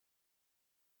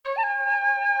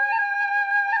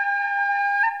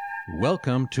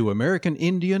Welcome to American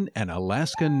Indian and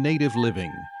Alaska Native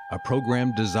Living, a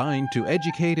program designed to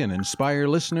educate and inspire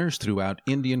listeners throughout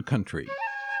Indian country.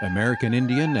 American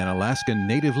Indian and Alaska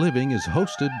Native Living is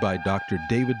hosted by Dr.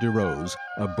 David DeRose,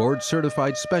 a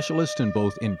board-certified specialist in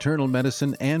both internal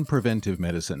medicine and preventive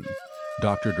medicine.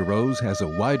 Dr. DeRose has a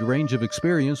wide range of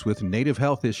experience with Native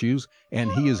health issues,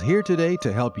 and he is here today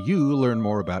to help you learn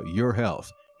more about your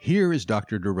health. Here is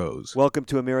Dr. DeRose. Welcome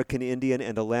to American Indian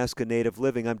and Alaska Native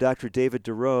Living. I'm Dr. David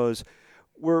DeRose.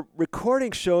 We're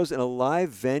recording shows in a live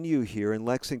venue here in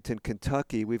Lexington,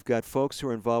 Kentucky. We've got folks who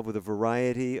are involved with a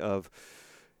variety of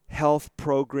health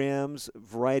programs, a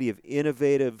variety of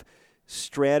innovative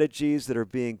strategies that are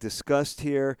being discussed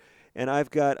here. And I've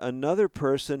got another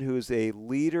person who's a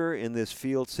leader in this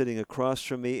field sitting across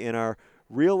from me in our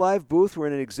real live booth. We're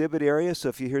in an exhibit area, so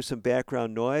if you hear some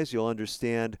background noise, you'll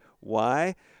understand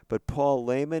why. But Paul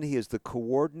Lehman, he is the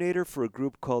coordinator for a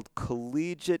group called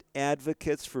Collegiate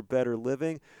Advocates for Better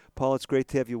Living. Paul, it's great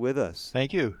to have you with us.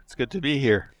 Thank you. It's good to be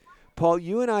here. Paul,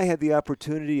 you and I had the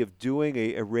opportunity of doing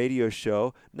a radio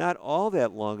show not all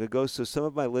that long ago, so some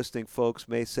of my listening folks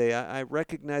may say, I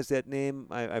recognize that name,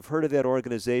 I've heard of that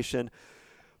organization.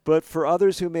 But for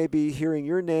others who may be hearing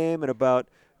your name and about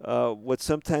what's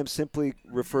sometimes simply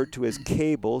referred to as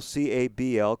CABLE,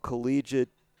 C-A-B-L, Collegiate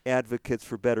Advocates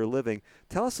for Better Living,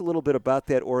 tell us a little bit about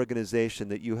that organization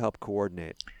that you help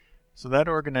coordinate. So that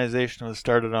organization was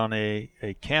started on a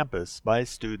campus by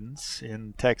students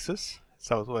in Texas,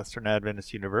 Southwestern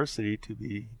Adventist University to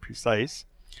be precise,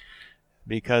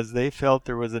 because they felt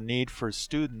there was a need for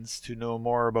students to know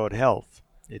more about health.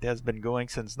 It has been going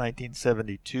since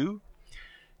 1972,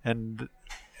 and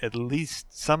at least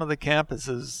some of the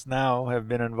campuses now have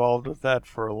been involved with that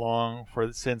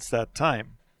since that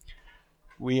time.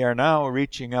 We are now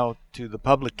reaching out to the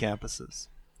public campuses,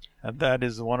 and that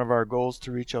is one of our goals,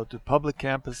 to reach out to public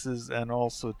campuses and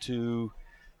also to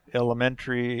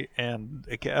elementary and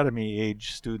academy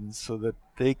age students so that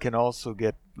they can also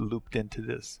get looped into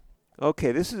this.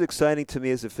 Okay, this is exciting to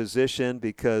me as a physician,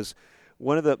 because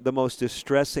one of the most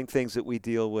distressing things that we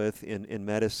deal with in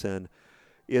medicine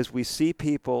is we see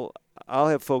people. I'll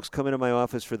have folks come into my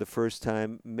office for the first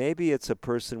time. Maybe it's a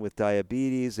person with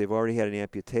diabetes. They've already had an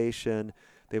amputation.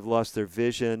 They've lost their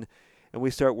vision. And we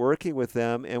start working with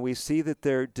them, and we see that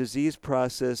their disease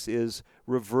process is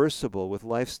reversible with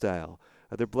lifestyle.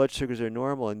 Their blood sugars are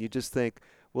normal. And you just think,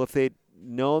 well, if they'd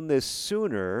known this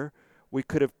sooner, we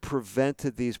could have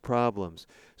prevented these problems.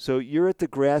 So you're at the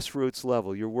grassroots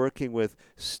level. You're working with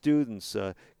students,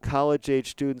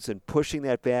 college-age students, and pushing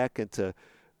that back into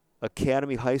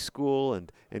academy, high school,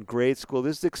 and grade school.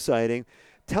 This is exciting.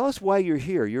 Tell us why you're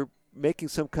here. You're making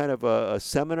some kind of a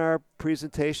seminar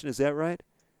presentation. Is that right?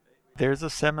 There's a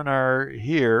seminar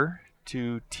here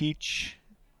to teach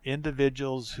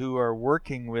individuals who are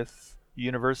working with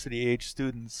university-age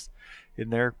students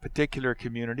in their particular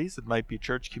communities. It might be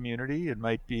church community, it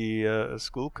might be a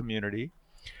school community,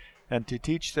 and to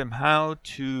teach them how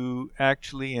to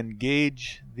actually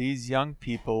engage these young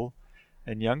people.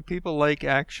 And young people like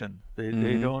action. They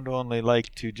don't only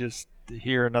like to just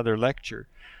hear another lecture.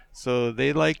 So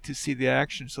they like to see the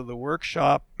action. So the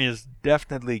workshop is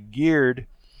definitely geared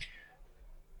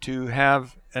to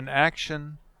have an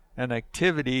action, an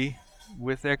activity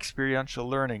with experiential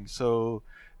learning. So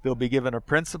they'll be given a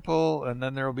principle, and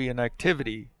then there will be an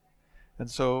activity.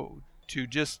 And so to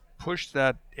just push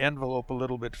that envelope a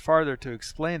little bit farther to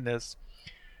explain this,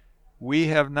 we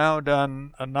have now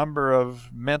done a number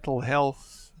of mental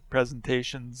health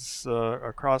presentations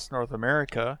across North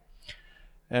America,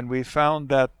 and we found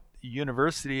that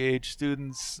university-age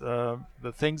students,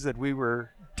 the things that we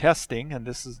were testing, and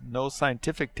this is no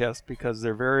scientific test because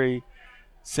they're very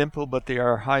simple, but they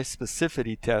are high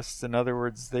specificity tests. In other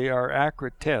words, they are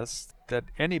accurate tests that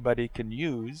anybody can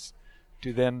use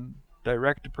to then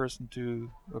direct a person to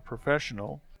a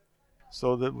professional.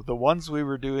 So the ones we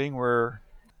were doing were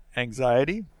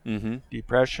anxiety,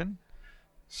 depression,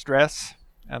 stress,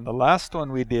 and the last one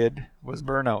we did was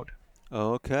burnout.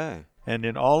 Okay. And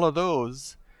in all of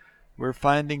those, we're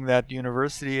finding that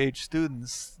university-age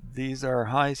students, these are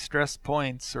high stress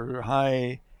points or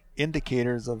high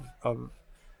indicators of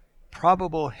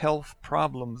probable health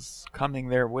problems coming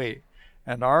their way.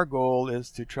 And our goal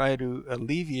is to try to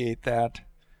alleviate that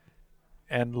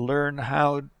and learn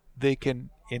how they can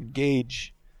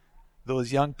engage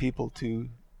those young people to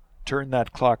turn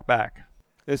that clock back.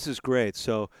 This is great.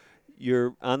 So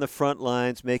you're on the front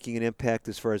lines making an impact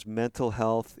as far as mental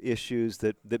health issues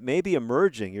that may be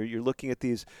emerging. You're looking at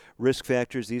these risk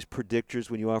factors, these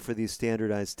predictors when you offer these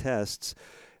standardized tests.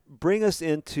 bring us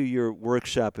into your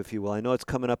workshop, if you will. I know it's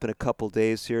coming up in a couple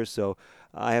days here, so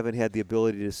I haven't had the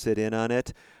ability to sit in on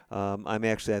it.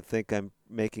 I think I'm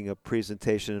making a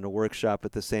presentation and a workshop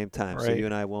at the same time, Right. so you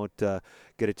and I won't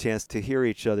get a chance to hear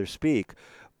each other speak.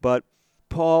 But,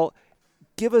 Paul,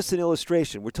 give us an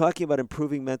illustration. We're talking about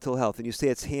improving mental health, and you say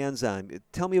it's hands-on.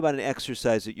 Tell me about an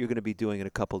exercise that you're going to be doing in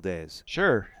a couple days.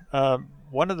 Sure.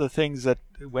 One of the things that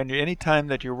anytime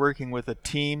that you're working with a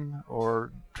team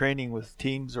or training with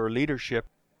teams or leadership,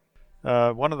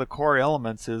 one of the core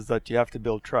elements is that you have to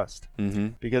build trust.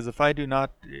 Mm-hmm. Because if I do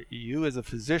not, you as a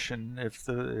physician, if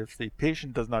the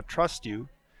patient does not trust you,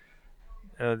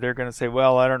 they're going to say,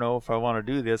 well, I don't know if I want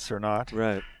to do this or not.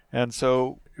 Right. And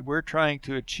so we're trying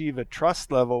to achieve a trust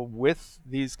level with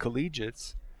these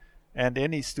collegiates and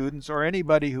any students or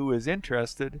anybody who is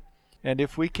interested. And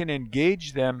if we can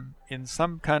engage them in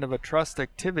some kind of a trust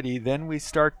activity, then we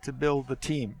start to build the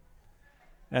team.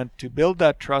 And to build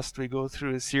that trust, we go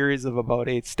through a series of about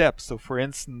 8 steps. So for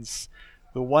instance,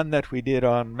 the one that we did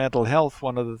on mental health,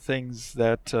 one of the things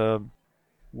that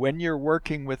when you're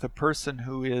working with a person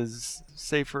who is,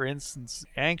 say for instance,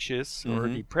 anxious or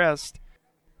depressed,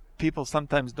 people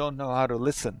sometimes don't know how to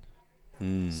listen.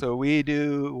 So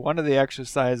one of the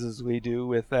exercises we do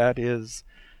with that is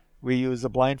we use a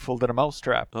blindfold and a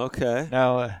mousetrap. Okay.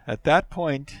 Now, at that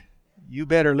point, you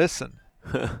better listen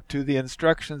to the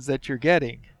instructions that you're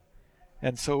getting.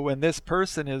 And so when this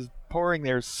person is pouring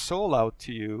their soul out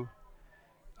to you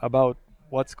about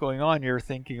what's going on, you're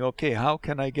thinking, okay, how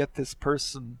can I get this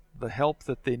person the help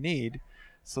that they need?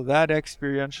 So that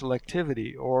experiential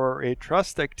activity or a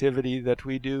trust activity that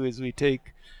we do is we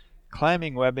take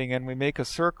climbing webbing and we make a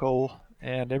circle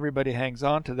and everybody hangs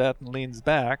on to that and leans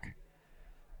back.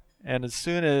 And as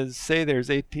soon as, say,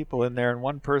 there's 8 people in there and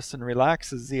one person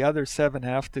relaxes, the other 7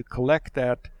 have to collect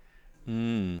that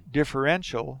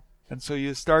differential. And so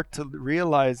you start to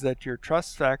realize that your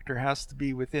trust factor has to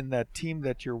be within that team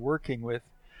that you're working with.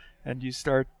 And you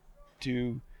start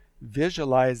to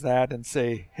visualize that and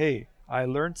say, hey, I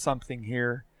learned something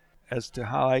here as to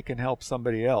how I can help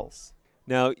somebody else.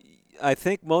 Now, I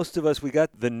think most of us, we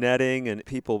got the netting and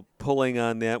people pulling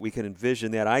on that. We can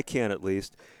envision that. I can at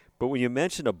least. But when you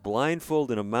mentioned a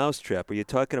blindfold and a mousetrap, are you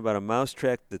talking about a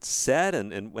mousetrap that's set?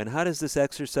 And how does this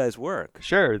exercise work?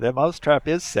 Sure, the mousetrap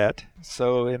is set.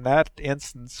 So in that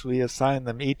instance, we assign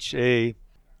them each a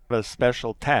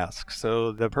special task.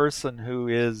 So the person who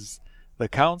is the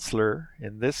counselor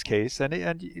in this case,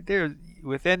 and there,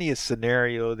 with any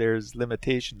scenario, there's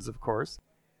limitations, of course.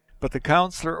 But the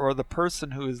counselor or the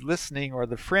person who is listening or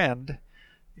the friend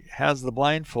has the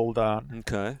blindfold on.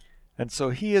 Okay. And so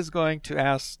he is going to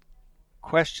ask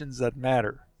questions that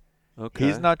matter. Okay.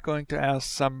 He's not going to ask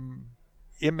some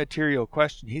immaterial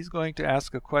question. He's going to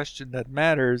ask a question that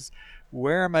matters.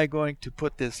 Where am I going to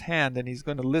put this hand? And he's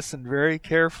going to listen very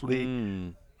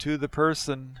carefully to the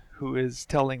person who is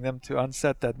telling them to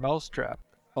unset that mousetrap.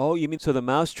 Oh, you mean so the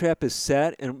mousetrap is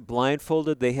set and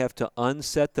blindfolded, they have to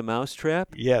unset the mousetrap?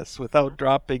 Yes, without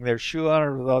dropping their shoe on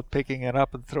it, without picking it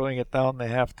up and throwing it down, they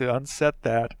have to unset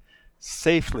that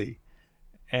safely.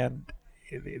 And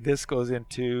this goes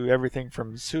into everything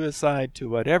from suicide to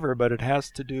whatever, but it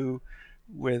has to do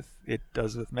with, it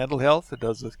does with mental health, it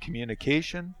does with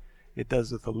communication, it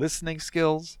does with the listening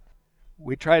skills.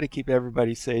 We try to keep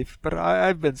everybody safe, but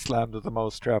I've been slammed with a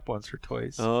mousetrap once or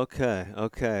twice.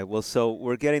 Okay. Well, so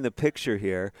we're getting the picture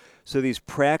here. So these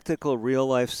practical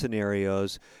real-life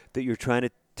scenarios that you're trying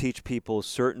to teach people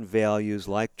certain values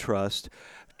like trust.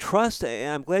 Trust,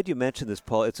 I'm glad you mentioned this,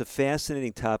 Paul. It's a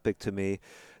fascinating topic to me.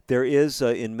 There is,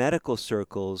 in medical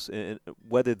circles, and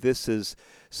whether this is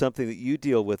something that you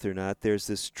deal with or not, there's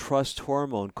this trust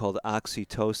hormone called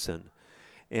oxytocin.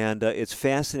 And it's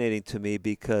fascinating to me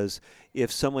because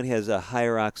if someone has a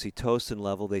higher oxytocin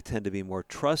level, they tend to be more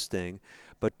trusting,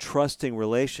 but trusting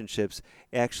relationships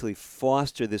actually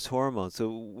foster this hormone.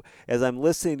 So as I'm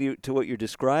listening to what you're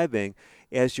describing,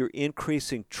 as you're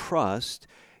increasing trust,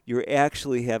 you're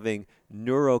actually having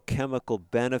neurochemical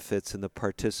benefits in the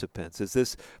participants. Is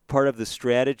this part of the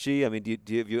strategy? I mean, do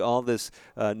you have all this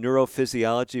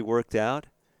neurophysiology worked out?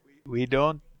 We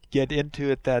don't get into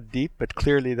it that deep, but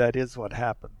clearly that is what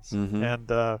happens.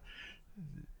 And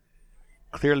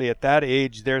clearly at that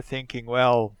age, they're thinking,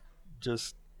 well,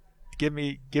 just give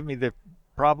me the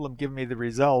problem, give me the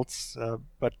results.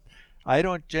 But I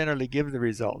don't generally give the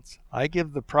results. I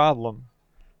give the problem,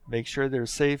 make sure they're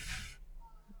safe.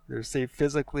 They're safe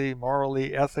physically,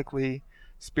 morally, ethically,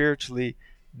 spiritually.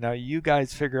 Now you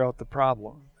guys figure out the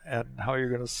problem and how you're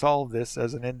going to solve this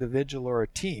as an individual or a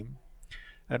team.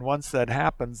 And once that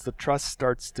happens, the trust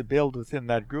starts to build within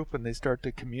that group and they start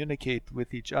to communicate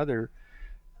with each other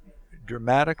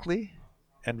dramatically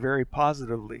and very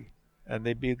positively. And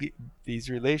these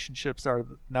relationships are,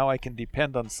 now I can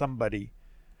depend on somebody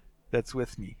that's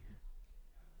with me.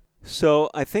 So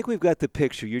I think we've got the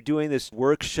picture. You're doing this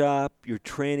workshop, you're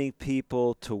training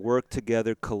people to work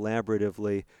together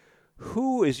collaboratively.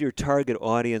 Who is your target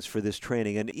audience for this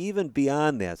training? And even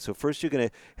beyond that, so first you're going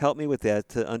to help me with that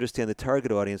to understand the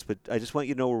target audience, but I just want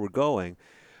you to know where we're going.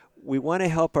 We want to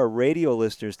help our radio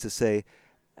listeners to say,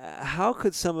 how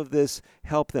could some of this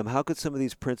help them? How could some of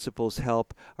these principles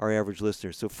help our average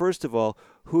listeners? So first of all,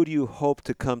 who do you hope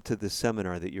to come to the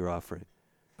seminar that you're offering?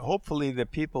 Hopefully the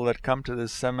people that come to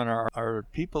this seminar are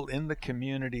people in the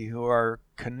community who are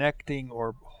connecting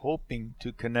or hoping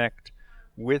to connect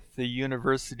with the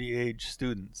university-age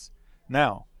students.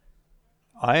 Now,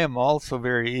 I am also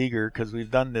very eager, because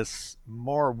we've done this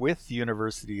more with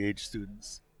university-age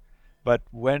students. But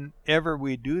whenever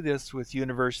we do this with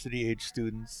university-age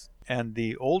students and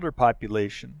the older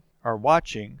population are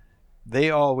watching, they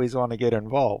always want to get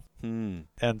involved.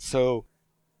 And so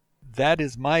that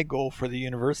is my goal for the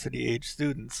university-age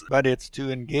students, but it's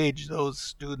to engage those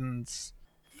students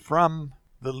from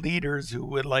the leaders who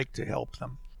would like to help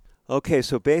them. Okay,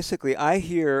 so basically I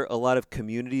hear a lot of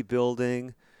community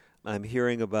building. I'm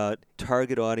hearing about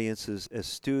target audiences as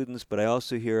students, but I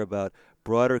also hear about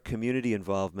broader community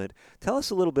involvement. Tell us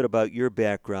a little bit about your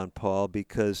background, Paul,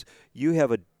 because you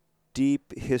have a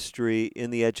deep history in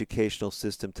the educational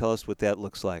system. Tell us what that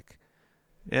looks like.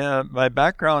 Yeah, my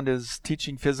background is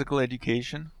teaching physical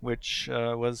education, which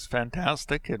was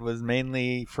fantastic. It was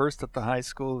mainly first at the high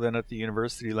school, then at the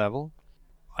university level.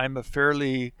 I'm a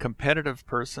fairly competitive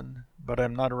person, but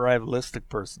I'm not a rivalistic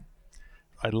person.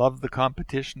 I love the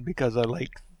competition because I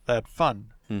like that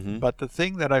fun. But the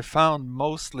thing that I found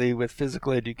mostly with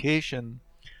physical education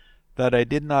that I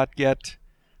did not get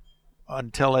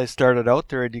until I started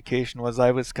outdoor education was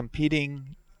I was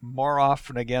competing more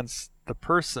often against the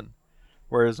person.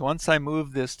 Whereas once I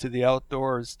moved this to the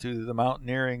outdoors, to the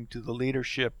mountaineering, to the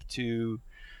leadership, to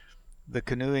the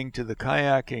canoeing, to the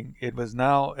kayaking, it was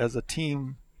now as a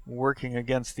team working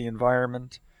against the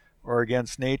environment or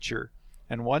against nature.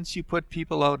 And once you put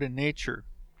people out in nature,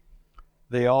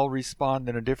 they all respond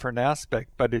in a different aspect,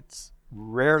 but it's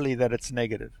rarely that it's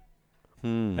negative.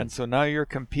 And so now you're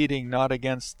competing not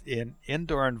against an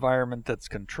indoor environment that's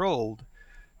controlled,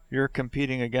 you're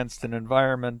competing against an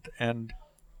environment, and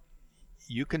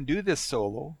you can do this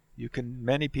solo.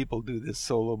 Many people do this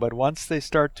solo, but once they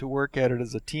start to work at it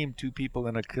as a team, two people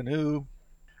in a canoe,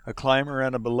 a climber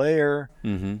and a belayer,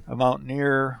 a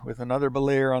mountaineer with another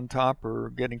belayer on top or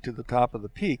getting to the top of the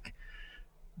peak,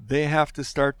 they have to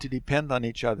start to depend on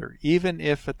each other, even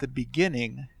if at the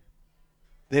beginning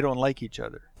they don't like each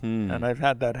other. And I've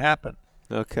had that happen.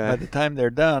 Okay. By the time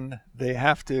they're done, they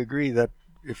have to agree that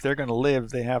if they're going to live,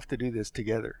 they have to do this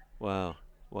together. Wow.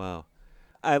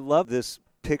 I love this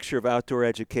picture of outdoor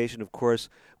education. Of course,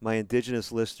 my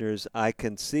indigenous listeners, I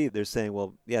can see they're saying,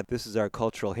 well, yeah, this is our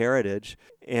cultural heritage.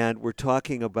 And we're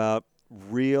talking about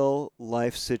real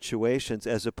life situations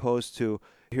as opposed to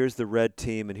here's the red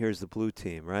team and here's the blue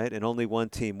team, right? And only one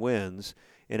team wins.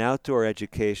 In outdoor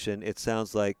education, it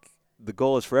sounds like the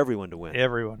goal is for everyone to win.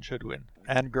 Everyone should win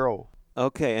and grow.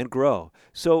 Okay, and grow.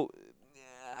 So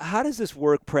how does this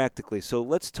work practically? So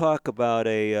let's talk about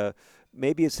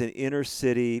maybe it's an inner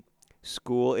city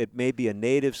school. It may be a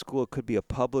native school. It could be a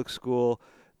public school.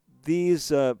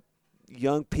 These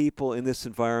young people in this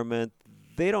environment,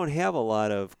 they don't have a lot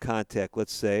of contact,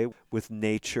 let's say, with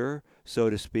nature,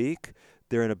 so to speak.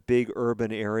 They're in a big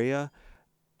urban area.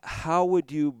 How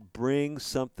would you bring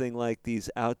something like these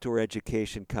outdoor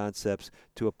education concepts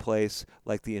to a place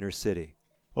like the inner city?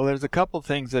 Well, there's a couple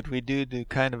things that we do to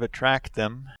kind of attract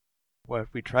them. What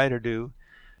we try to do,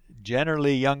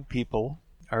 generally young people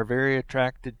are very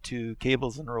attracted to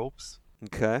cables and ropes.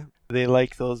 Okay. They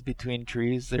like those between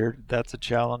trees. That's a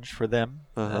challenge for them.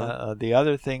 The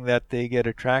other thing that they get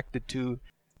attracted to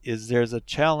is there's a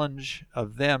challenge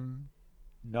of them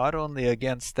not only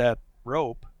against that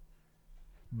rope,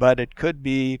 but it could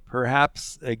be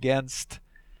perhaps against,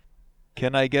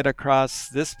 can I get across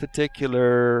this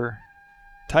particular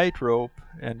tightrope?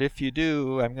 And if you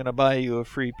do, I'm going to buy you a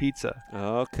free pizza.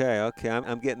 Okay.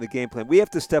 I'm getting the game plan. We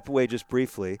have to step away just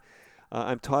briefly.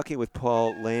 I'm talking with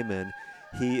Paul Lehman.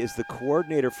 He is the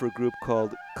coordinator for a group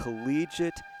called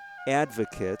Collegiate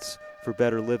Advocates for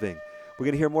Better Living. We're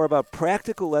going to hear more about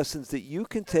practical lessons that you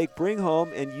can take, bring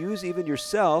home, and use even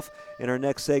yourself in our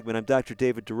next segment. I'm Dr.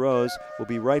 David DeRose. We'll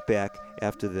be right back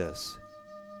after this.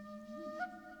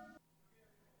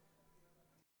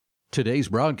 Today's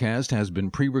broadcast has been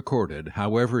pre-recorded.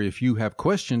 However, if you have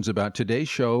questions about today's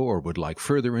show or would like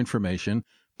further information,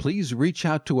 please reach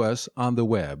out to us on the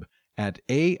web at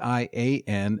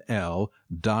aianl.org.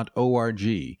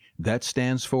 That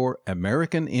stands for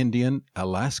American Indian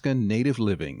Alaska Native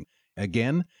Living.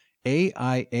 Again,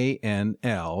 aianl.org.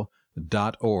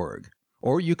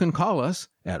 Or you can call us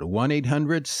at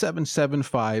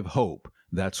 1-800-775-HOPE.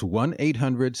 That's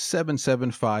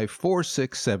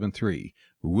 1-800-775-4673.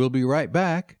 We'll be right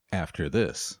back after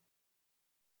this.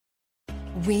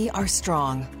 We are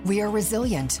strong, we are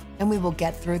resilient, and we will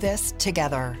get through this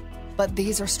together. But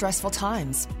these are stressful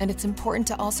times, and it's important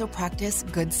to also practice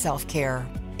good self-care.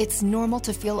 It's normal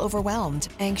to feel overwhelmed,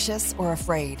 anxious, or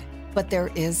afraid, but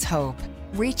there is hope.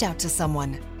 Reach out to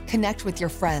someone, connect with your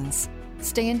friends,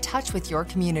 stay in touch with your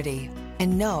community,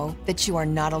 and know that you are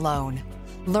not alone.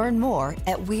 Learn more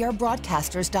at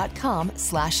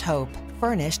wearebroadcasters.com/hope,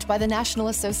 furnished by the National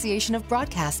Association of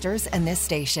Broadcasters and this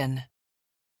station.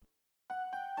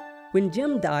 When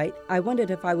Jim died, I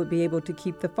wondered if I would be able to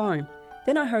keep the farm.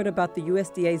 Then I heard about the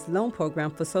USDA's loan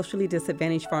program for socially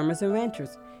disadvantaged farmers and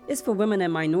ranchers. It's for women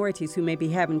and minorities who may be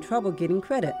having trouble getting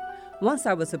credit. Once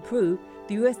I was approved,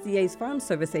 the USDA's Farm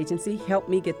Service Agency helped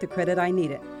me get the credit I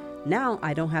needed. Now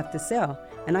I don't have to sell,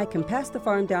 and I can pass the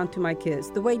farm down to my kids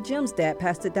the way Jim's dad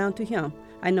passed it down to him.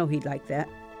 I know he'd like that.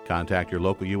 Contact your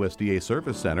local USDA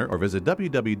Service Center or visit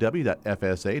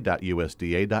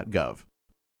www.fsa.usda.gov.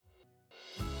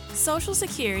 Social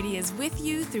Security is with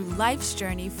you through life's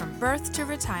journey from birth to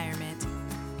retirement.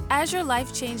 As your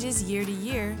life changes year to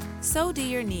year, so do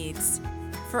your needs.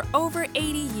 For over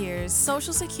 80 years,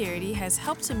 Social Security has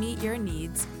helped to meet your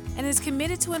needs and is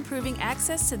committed to improving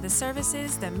access to the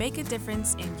services that make a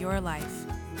difference in your life.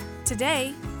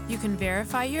 Today, you can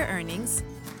verify your earnings,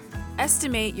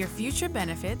 estimate your future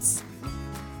benefits,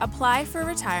 apply for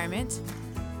retirement,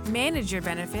 manage your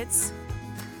benefits,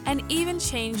 and even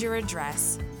change your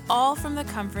address, all from the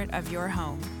comfort of your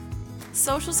home.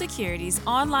 Social Security's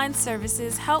online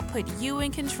services help put you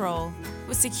in control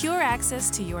with secure access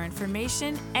to your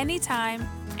information anytime,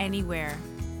 anywhere,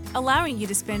 allowing you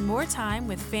to spend more time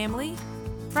with family,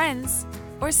 friends,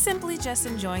 or simply just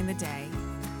enjoying the day.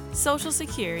 Social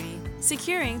Security,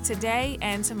 securing today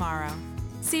and tomorrow.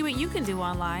 See what you can do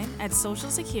online at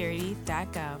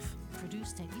socialsecurity.gov.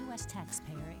 Produced at U.S.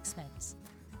 taxpayer expense.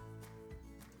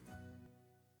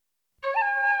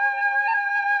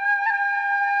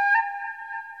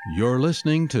 You're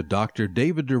listening to Dr.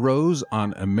 David DeRose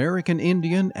on American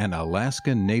Indian and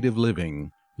Alaska Native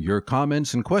Living. Your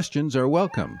comments and questions are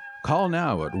welcome. Call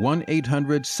now at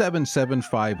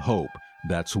 1-800-775-HOPE.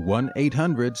 That's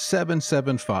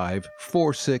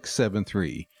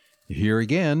 1-800-775-4673. Here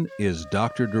again is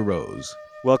Dr. DeRose.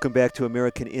 Welcome back to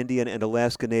American Indian and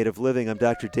Alaska Native Living. I'm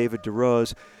Dr. David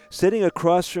DeRose. Sitting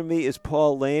across from me is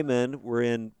Paul Lehman. We're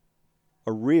in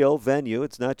a real venue.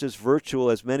 It's not just virtual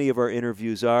as many of our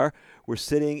interviews are. We're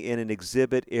sitting in an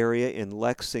exhibit area in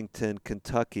Lexington,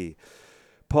 Kentucky.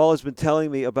 Paul has been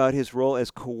telling me about his role as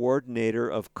coordinator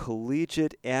of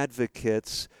Collegiate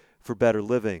Advocates for Better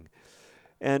Living.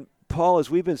 And Paul, as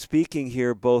we've been speaking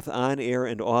here both on air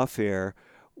and off air,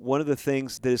 one of the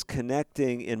things that is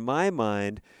connecting in my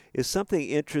mind is something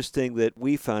interesting that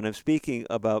we found. I'm speaking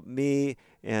about me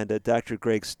and Dr.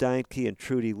 Greg Steinke and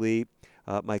Trudy Lee,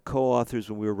 my co-authors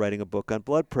when we were writing a book on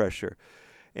blood pressure.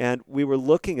 And we were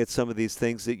looking at some of these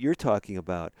things that you're talking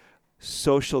about,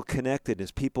 social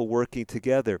connectedness, people working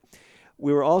together.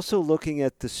 We were also looking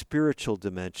at the spiritual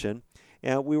dimension,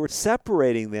 and we were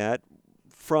separating that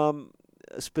from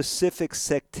a specific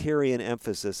sectarian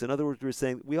emphasis. In other words, we were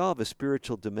saying we all have a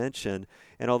spiritual dimension,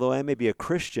 and although I may be a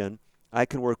Christian, I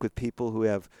can work with people who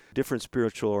have different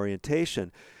spiritual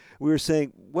orientation. We were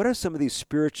saying, what are some of these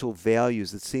spiritual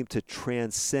values that seem to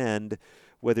transcend,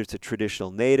 whether it's a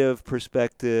traditional Native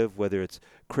perspective, whether it's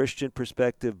Christian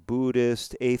perspective,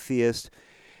 Buddhist, atheist.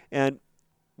 And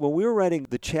when we were writing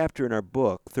the chapter in our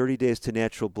book, 30 Days to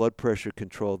Natural Blood Pressure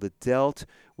Control, that dealt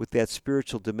with that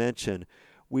spiritual dimension,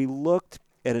 we looked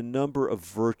at a number of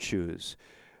virtues.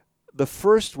 The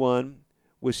first one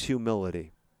was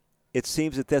humility. It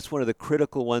seems that that's one of the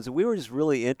critical ones. And we were just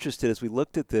really interested as we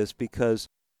looked at this because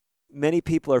many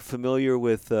people are familiar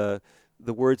with the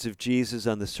words of Jesus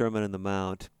on the Sermon on the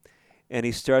Mount. And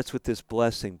he starts with this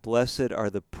blessing, blessed are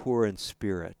the poor in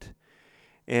spirit.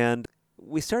 And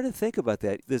we started to think about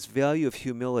that, this value of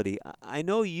humility. I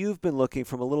know you've been looking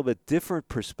from a little bit different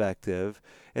perspective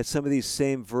at some of these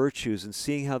same virtues and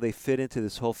seeing how they fit into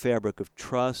this whole fabric of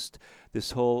trust,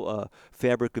 this whole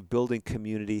fabric of building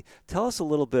community. Tell us a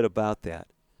little bit about that.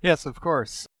 Yes, of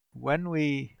course. When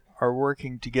we are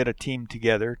working to get a team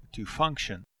together to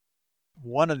function,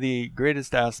 one of the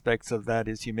greatest aspects of that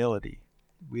is humility.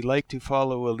 we like to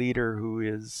follow a leader who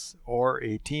is, or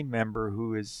a team member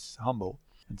who is humble.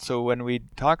 And so when we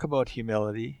talk about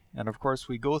humility, and of course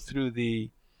we go through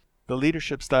the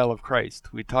leadership style of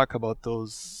Christ, we talk about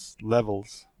those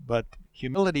levels, but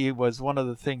humility was one of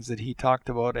the things that he talked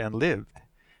about and lived.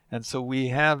 And so we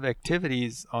have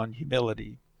activities on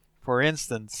humility. For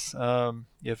instance,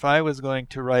 if I was going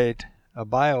to write a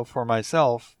bio for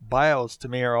myself, bios to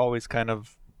me are always kind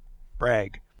of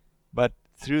brag. But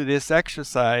through this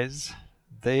exercise,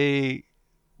 they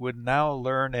would now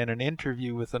learn in an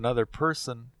interview with another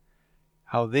person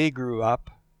how they grew up,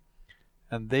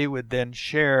 and they would then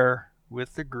share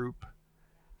with the group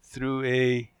through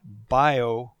a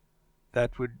bio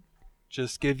that would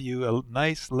just give you a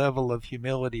nice level of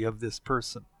humility of this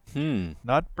person.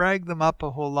 Not brag them up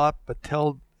a whole lot, but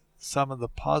tell some of the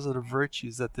positive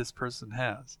virtues that this person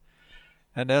has.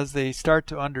 And as they start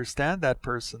to understand that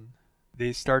person,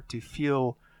 they start to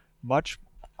feel much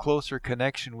closer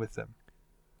connection with them,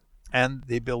 and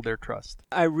they build their trust.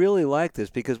 I really like this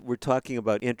because we're talking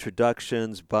about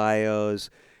introductions, bios,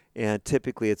 and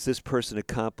typically it's this person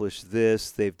accomplished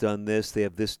this, they've done this, they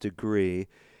have this degree,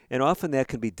 and often that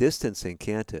can be distancing,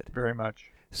 can't it? Very much.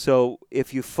 So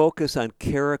if you focus on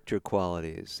character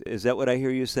qualities, is that what I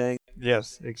hear you saying?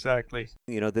 Yes, exactly.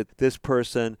 You know, that this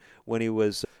person, when he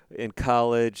was in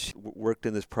college, worked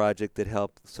in this project that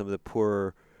helped some of the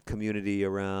poorer community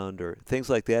around, or things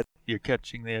like that. You're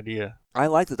catching the idea. I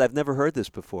like this. I've never heard this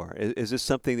before. Is this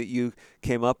something that you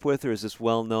came up with, or is this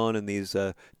well known in these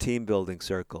team building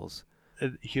circles?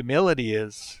 Humility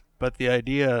is, but the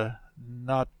idea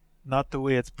not the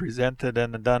way it's presented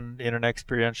and done in an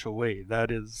experiential way.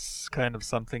 That is kind of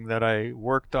something that I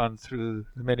worked on through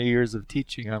the many years of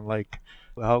teaching. I'm like,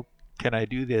 how can I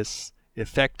do this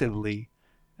effectively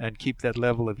and keep that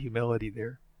level of humility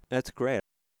there? That's great.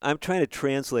 I'm trying to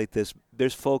translate this.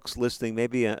 There's folks listening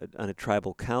maybe on a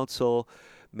tribal council.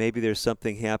 Maybe there's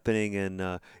something happening in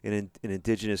an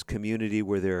indigenous community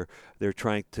where they're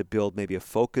trying to build maybe a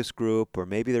focus group, or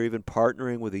maybe they're even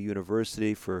partnering with a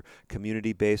university for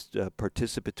community-based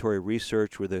participatory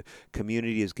research where the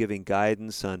community is giving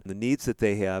guidance on the needs that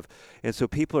they have. And so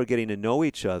people are getting to know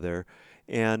each other.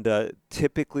 And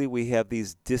typically we have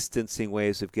these distancing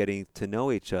ways of getting to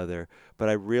know each other, but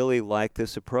I really like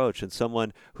this approach. And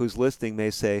someone who's listening may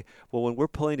say, well, when we're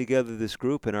pulling together this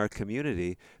group in our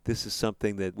community, this is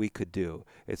something that we could do.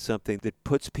 It's something that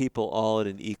puts people all at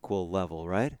an equal level,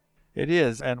 right? It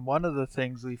is, and one of the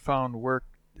things we found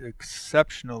worked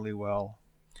exceptionally well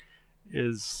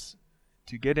is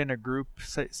to get in a group,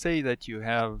 say that you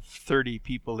have 30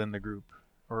 people in the group,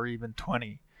 or even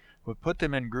 20. We'll put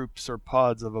them in groups or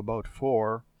pods of about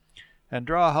 4 and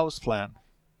draw a house plan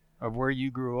of where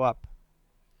you grew up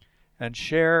and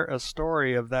share a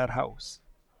story of that house,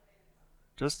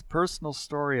 just a personal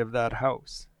story of that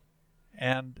house,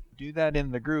 and do that in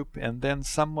the group, and then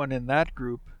someone in that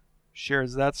group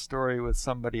shares that story with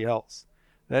somebody else.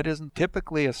 That isn't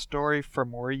typically a story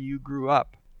from where you grew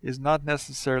up. Is not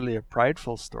necessarily a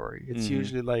prideful story. It's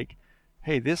usually like,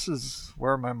 hey, this is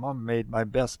where my mom made my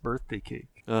best birthday cake.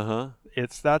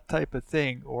 It's that type of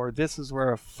thing. Or this is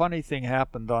where a funny thing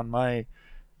happened on my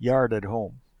yard at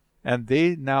home. And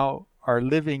they now are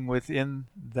living within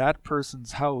that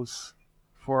person's house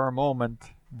for a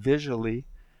moment, visually,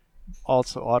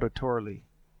 also auditorily.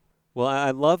 Well,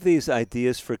 I love these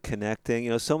ideas for connecting.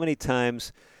 You know, so many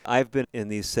times I've been in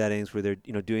these settings where they're,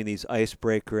 doing these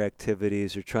icebreaker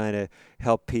activities or trying to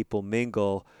help people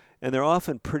mingle, and they're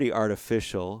often pretty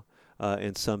artificial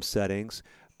in some settings.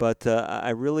 But I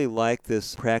really like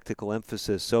this practical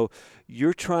emphasis. So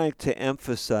you're trying to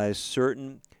emphasize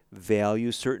certain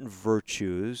values, certain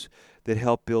virtues that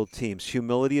help build teams.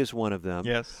 Humility is one of them.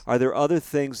 Yes. Are there other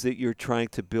things that you're trying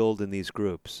to build in these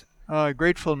groups?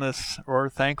 Gratefulness or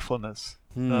thankfulness.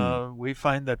 We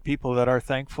find that people that are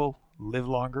thankful live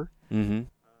longer.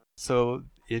 So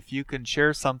if you can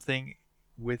share something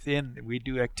within, we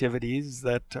do activities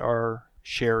that are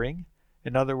sharing.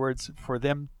 In other words, for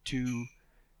them to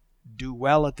do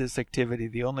well at this activity,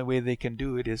 the only way they can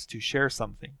do it is to share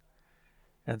something.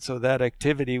 And so that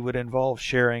activity would involve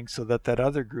sharing so that that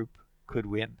other group could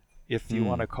win. If you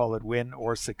want to call it win,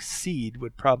 or succeed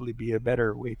would probably be a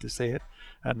better way to say it.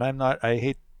 And I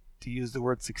hate to use the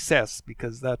word success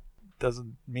because that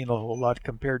doesn't mean a whole lot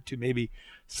compared to maybe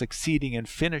succeeding and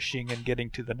finishing and getting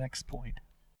to the next point.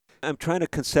 I'm trying to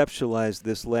conceptualize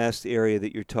this last area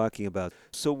that you're talking about.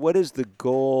 So what is the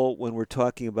goal when we're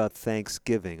talking about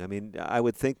Thanksgiving? I mean, I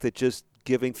would think that just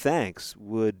giving thanks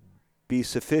would be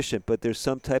sufficient, but there's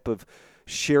some type of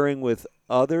sharing with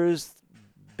others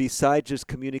besides just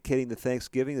communicating the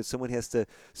Thanksgiving, that someone has to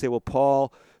say, well,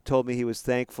 Paul told me he was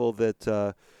thankful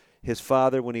that his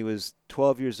father, when he was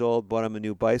 12 years old, bought him a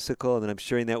new bicycle, and then I'm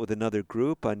sharing that with another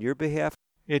group on your behalf.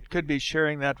 It could be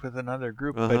sharing that with another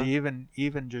group, Uh-huh. but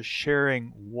even just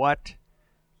sharing what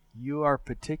you are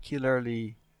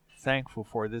particularly thankful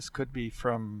for. This could be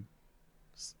from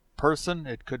person,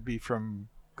 it could be from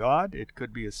God, it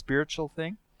could be a spiritual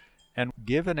thing, and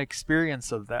give an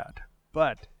experience of that.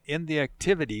 But in the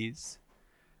activities,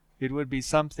 it would be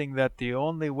something that the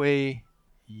only way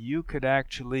you could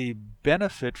actually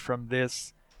benefit from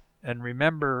this and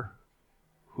remember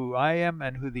who I am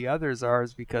and who the others are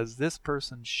is because this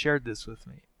person shared this with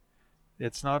me.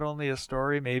 It's not only a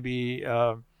story. Maybe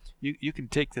you can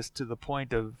take this to the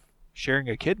point of sharing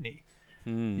a kidney.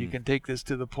 You can take this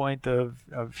to the point of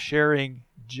sharing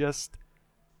just,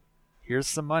 here's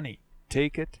some money,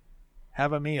 take it,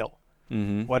 have a meal,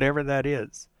 whatever that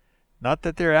is. Not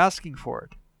that they're asking for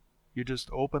it. You're just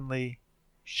openly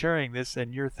sharing this,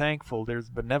 and you're thankful. There's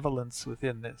benevolence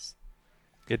within this.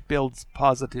 It builds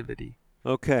positivity.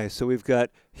 Okay, so we've got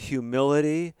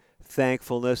humility,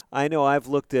 thankfulness. I know I've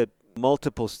looked at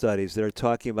multiple studies that are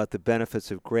talking about the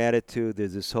benefits of gratitude.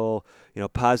 There's this whole,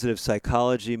 positive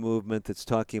psychology movement that's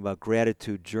talking about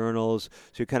gratitude journals.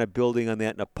 So you're kind of building on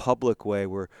that in a public way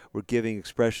where we're giving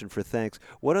expression for thanks.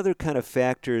 What other kind of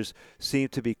factors seem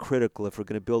to be critical if we're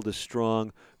going to build a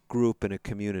strong group and a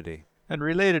community? And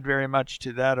related very much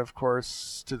to that, of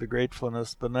course, to the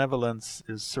gratefulness, benevolence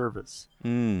is service.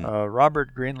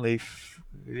 Robert Greenleaf,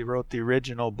 he wrote the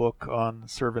original book on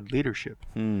servant leadership.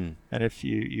 And if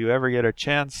you ever get a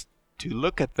chance to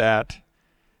look at that,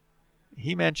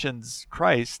 he mentions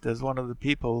Christ as one of the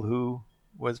people who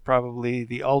was probably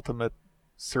the ultimate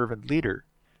servant leader.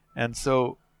 And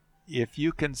so if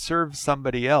you can serve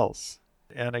somebody else,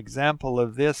 an example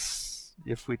of this,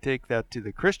 if we take that to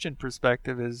the Christian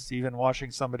perspective, is even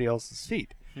washing somebody else's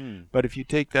feet. But if you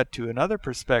take that to another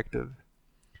perspective,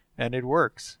 and it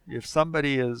works, if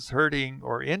somebody is hurting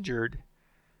or injured,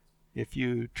 if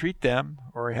you treat them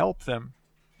or help them,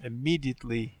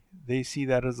 immediately they see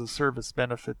that as a service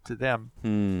benefit to them,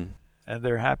 and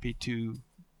they're happy to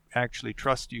actually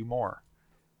trust you more.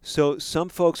 So some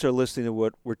folks are listening to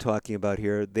what we're talking about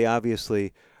here. They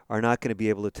obviously are not going to be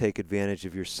able to take advantage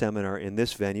of your seminar in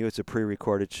this venue. It's a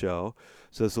pre-recorded show,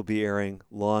 so this will be airing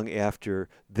long after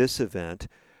this event.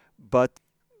 But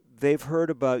they've heard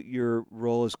about your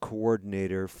role as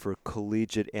coordinator for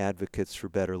Collegiate Advocates for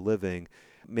Better Living.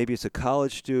 Maybe it's a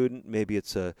college student, maybe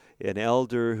it's an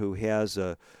elder who has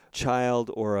a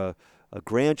child or a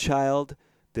grandchild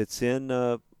that's in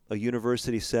a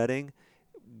university setting.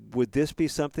 Would this be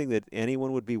something that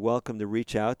anyone would be welcome to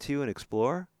reach out to you and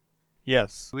explore?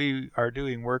 Yes, we are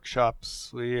doing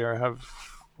workshops. We have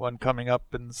one coming up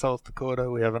in South Dakota.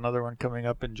 We have another one coming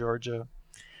up in Georgia.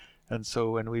 And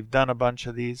so, and we've done a bunch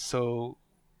of these, so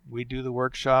we do the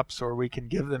workshops, or we can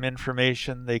give them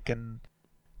information. They can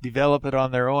develop it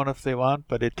on their own if they want,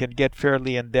 but it can get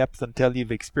fairly in-depth until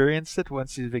you've experienced it.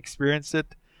 Once you've experienced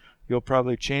it, you'll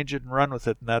probably change it and run with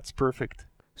it, and that's perfect.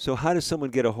 So how does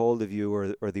someone get a hold of you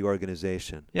or the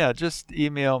organization? Yeah, just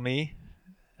email me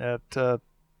at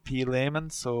P.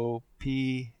 Lehman, so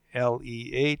PLEHMANN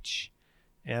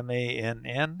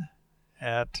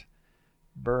at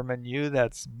BurmanU,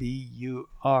 that's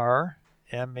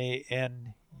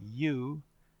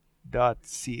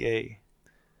BURMANU.ca.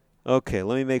 Okay,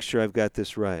 let me make sure I've got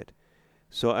this right.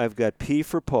 So I've got P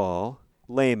for Paul,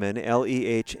 Lehman,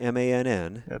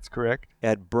 Lehmann. That's correct.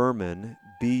 At Burman,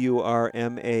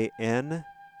 BURMAN,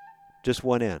 just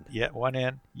one N. Yeah, one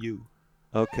N, U.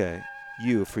 Okay,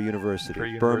 U for university. For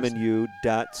university.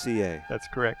 BurmanU.ca. That's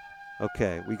correct.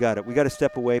 Okay, we got it. We got to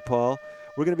step away, Paul.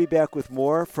 We're going to be back with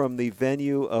more from the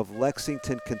venue of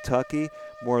Lexington, Kentucky.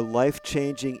 More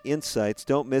life-changing insights.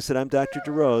 Don't miss it. I'm Dr.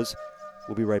 DeRose.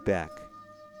 We'll be right back.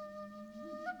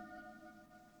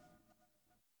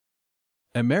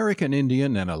 American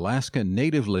Indian and Alaska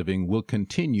Native Living will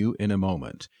continue in a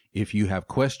moment. If you have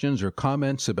questions or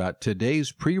comments about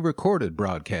today's pre-recorded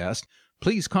broadcast,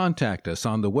 please contact us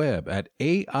on the web at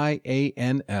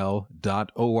aianl.org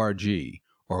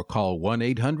or call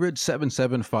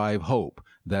 1-800-775-HOPE.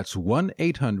 That's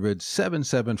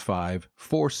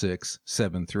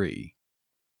 1-800-775-4673.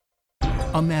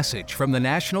 A message from the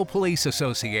National Police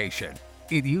Association.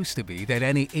 It used to be that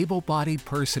any able-bodied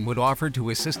person would offer to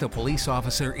assist a police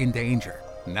officer in danger.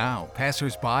 Now,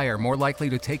 passers-by are more likely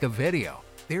to take a video.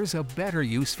 There's a better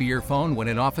use for your phone when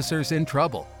an officer's in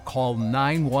trouble. Call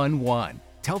 911.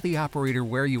 Tell the operator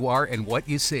where you are and what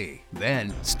you see.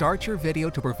 Then, start your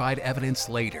video to provide evidence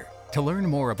later. To learn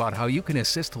more about how you can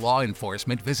assist law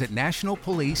enforcement, visit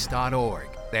nationalpolice.org.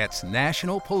 That's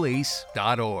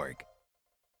nationalpolice.org.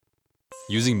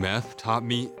 Using meth taught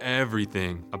me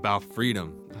everything about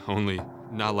freedom, only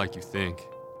not like you think.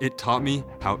 It taught me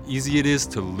how easy it is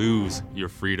to lose your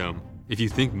freedom. If you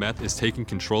think meth is taking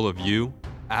control of you,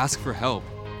 ask for help.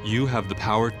 You have the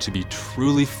power to be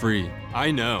truly free.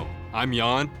 I know. I'm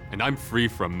Jan, and I'm free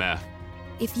from meth.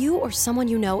 If you or someone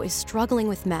you know is struggling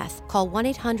with meth, call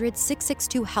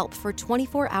 1-800-662-HELP for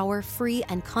 24-hour free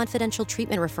and confidential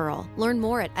treatment referral. Learn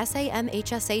more at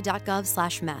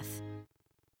samhsa.gov/meth.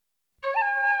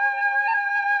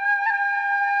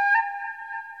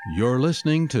 You're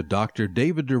listening to Dr.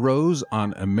 David DeRose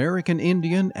on American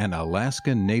Indian and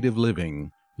Alaska Native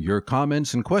Living. Your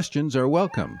comments and questions are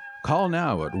welcome. Call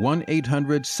now at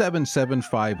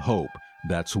 1-800-775-HOPE.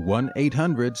 That's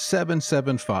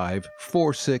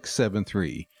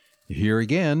 1-800-775-4673. Here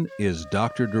again is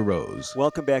Dr. DeRose.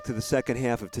 Welcome back to the second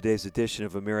half of today's edition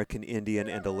of American Indian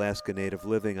and Alaska Native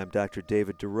Living. I'm Dr.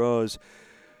 David DeRose.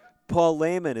 Paul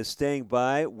Lehman is staying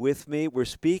by with me. We're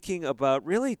speaking about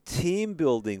really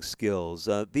team-building skills.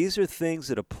 These are things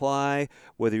that apply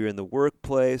whether you're in the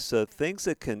workplace, things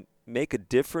that can make a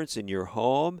difference in your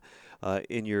home,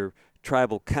 in your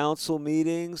tribal council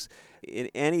meetings, in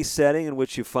any setting in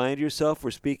which you find yourself.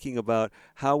 We're speaking about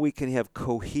how we can have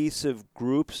cohesive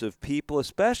groups of people,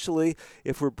 especially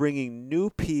if we're bringing new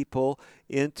people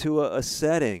into a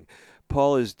setting.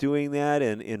 Paul is doing that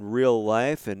in real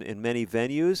life and in many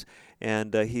venues,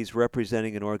 and he's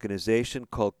representing an organization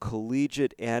called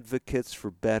Collegiate Advocates for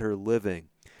Better Living.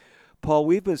 Paul,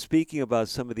 we've been speaking about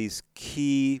some of these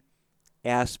key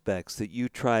aspects that you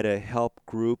try to help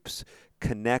groups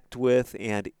connect with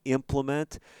and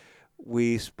implement.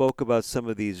 We spoke about some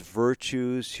of these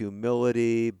virtues: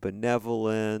 humility,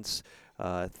 benevolence,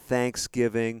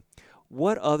 thanksgiving.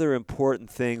 What other important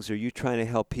things are you trying to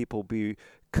help people be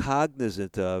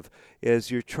cognizant of as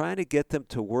you're trying to get them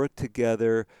to work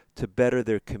together to better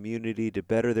their community, to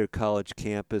better their college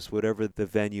campus, whatever the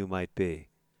venue might be?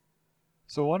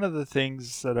 So one of the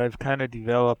things that I've kind of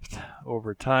developed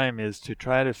over time is to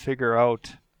try to figure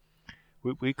out,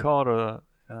 we call it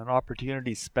an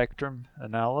opportunity spectrum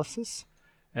analysis.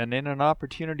 And in an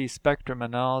opportunity spectrum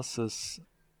analysis,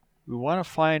 we want to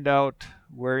find out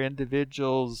where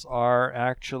individuals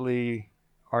are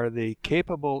they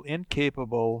capable,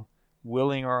 incapable,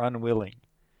 willing, or unwilling.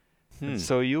 And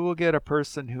so you will get a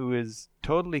person who is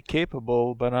totally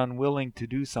capable but unwilling to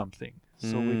do something.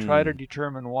 So we try to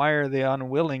determine why are they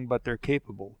unwilling but they're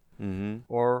capable. Mm-hmm.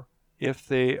 Or if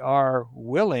they are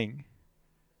willing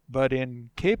but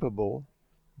incapable,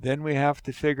 then we have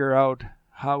to figure out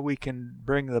how we can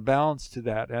bring the balance to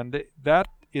that. And that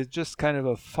is just kind of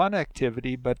a fun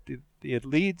activity, but it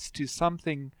leads to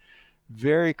something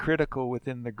very critical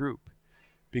within the group.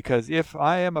 Because if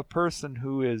I am a person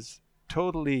who is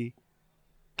totally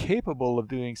capable of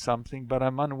doing something, but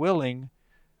I'm unwilling,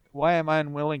 why am I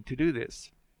unwilling to do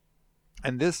this?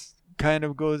 And this kind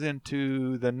of goes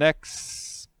into the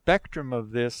next spectrum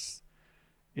of this,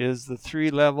 is the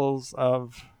 3 levels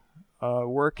of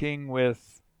working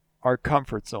with our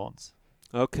comfort zones.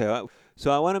 Okay,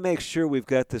 so I want to make sure we've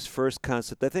got this first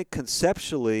concept. I think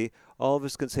conceptually, all of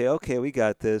us can say, okay, we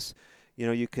got this. You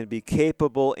know, you can be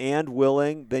capable and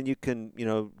willing, then you can,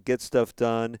 get stuff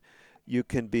done. You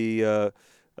can be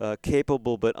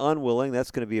capable but unwilling, that's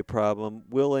going to be a problem.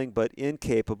 Willing but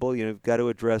incapable, you've got to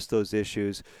address those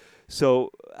issues.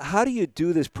 So how do you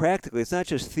do this practically? It's not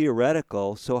just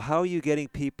theoretical. So how are you getting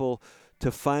people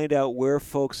to find out where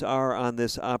folks are on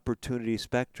this opportunity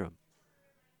spectrum?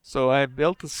 So I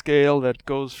built a scale that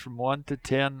goes from 1 to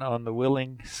 10 on the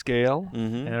willing scale,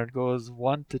 and it goes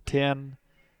 1 to 10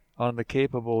 on the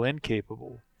capable,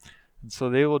 incapable. And so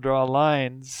they will draw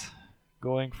lines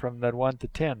going from that 1 to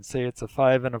 10. Say it's a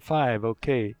 5 and a 5,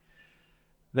 okay.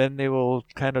 Then they will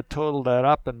kind of total that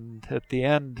up, and at the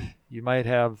end you might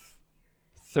have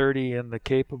 30 in the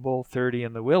capable, 30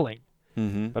 in the willing.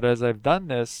 But as I've done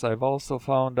this, I've also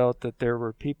found out that there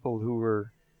were people who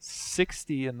were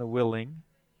 60 in the willing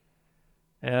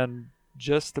and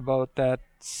just about that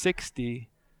 60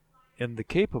 in the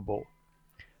capable.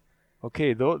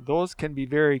 Okay, those can be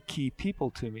very key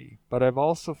people to me, but I've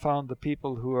also found the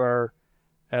people who are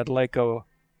at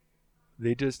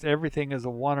everything is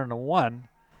a 1 and a 1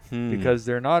 because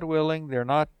they're not willing, they're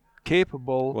not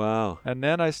capable. Wow. And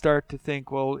then I start to think,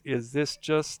 well, is this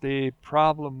just a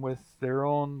problem with their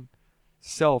own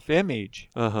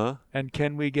self-image? And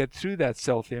can we get through that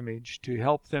self-image to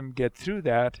help them get through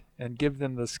that and give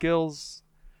them the skills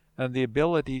and the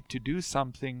ability to do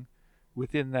something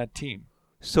within that team?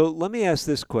 So let me ask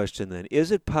this question then.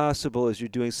 Is it possible, as you're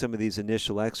doing some of these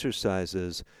initial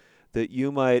exercises, that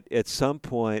you might at some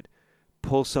point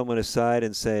pull someone aside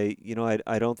and say,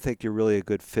 I don't think you're really a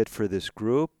good fit for this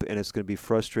group, and it's going to be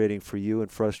frustrating for you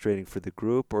and frustrating for the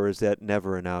group, or is that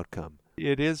never an outcome?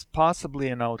 It is possibly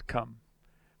an outcome.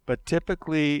 But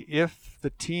typically, if the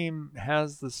team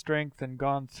has the strength and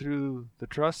gone through the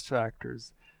trust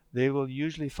factors, they will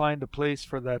usually find a place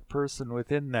for that person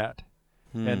within that.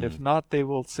 And if not, they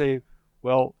will say,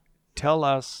 well, tell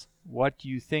us what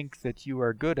you think that you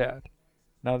are good at.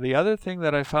 Now, the other thing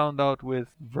that I found out with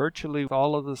virtually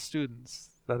all of the students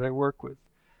that I work with,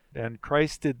 and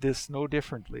Christ did this no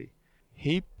differently,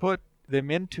 he put them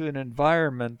into an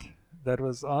environment that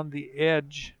was on the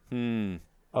edge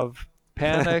of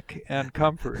panic and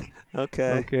comfort.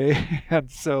 Okay. And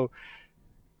so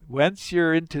once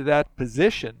you're into that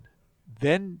position,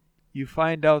 then you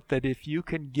find out that if you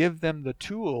can give them the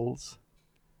tools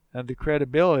and the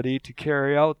credibility to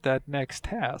carry out that next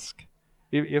task.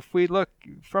 If we look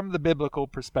from the biblical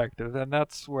perspective, and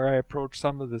that's where I approach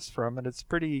some of this from, and it's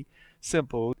pretty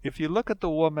simple. If you look at the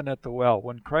woman at the well,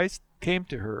 when Christ came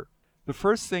to her, the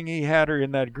first thing he had her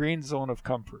in that green zone of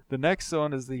comfort. The next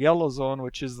zone is the yellow zone,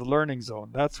 which is the learning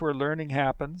zone. That's where learning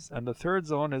happens. And the third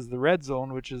zone is the red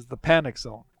zone, which is the panic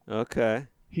zone. Okay.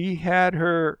 He had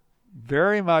her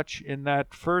very much in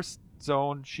that first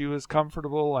zone. She was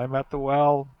comfortable. I'm at the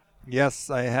well. Yes,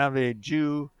 I have a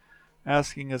Jew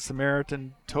asking a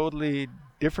Samaritan, totally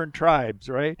different tribes,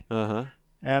 right? Uh-huh.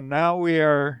 And now we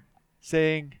are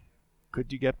saying,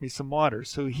 could you get me some water?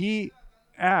 So he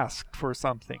asked for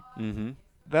something. Mm-hmm.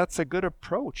 That's a good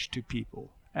approach to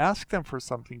people. Ask them for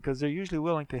something because they're usually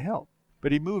willing to help.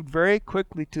 But he moved very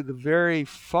quickly to the very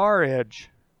far edge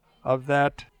of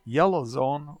that yellow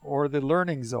zone or the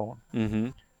learning zone. Mm-hmm.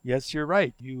 Yes, you're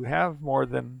right. You have more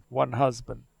than one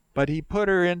husband. But he put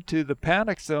her into the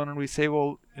panic zone, and we say,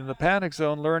 well, in the panic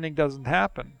zone, learning doesn't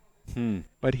happen.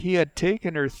 But he had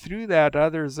taken her through that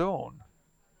other zone,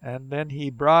 and then he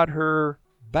brought her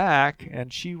back,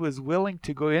 and she was willing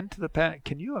to go into the panic.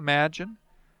 Can you imagine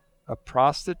a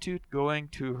prostitute going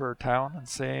to her town and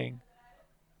saying,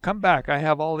 come back, I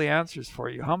have all the answers for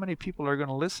you? How many people are going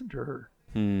to listen to her?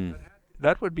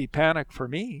 That would be panic for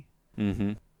me.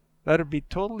 Mm-hmm. That would be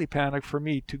totally panic for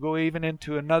me to go even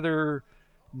into another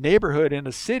neighborhood in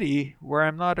a city where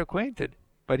I'm not acquainted.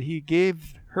 But he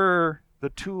gave her the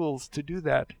tools to do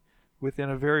that within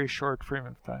a very short frame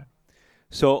of time.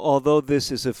 So although this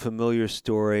is a familiar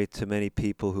story to many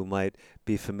people who might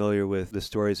be familiar with the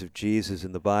stories of Jesus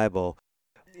in the Bible,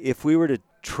 if we were to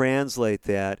translate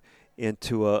that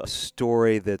into a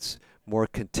story that's more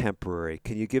contemporary,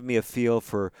 can you give me a feel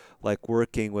for like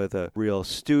working with a real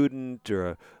student or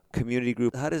a community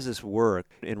group? How does this work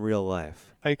in real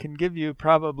life? I can give you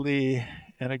probably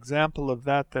an example of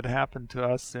that happened to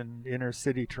us in inner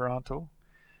city Toronto,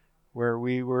 where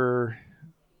we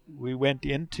went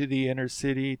into the inner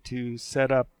city to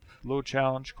set up low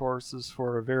challenge courses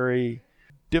for a very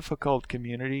difficult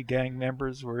community. Gang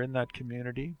members were in that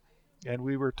community. And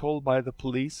we were told by the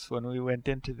police when we went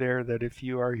into there that if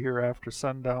you are here after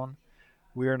sundown,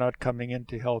 we are not coming in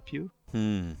to help you.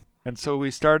 And so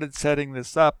we started setting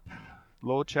this up,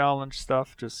 low challenge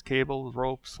stuff, just cables,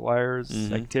 ropes,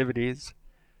 wires, activities.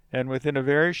 And within a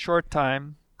very short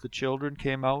time, the children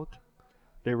came out.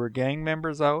 They were gang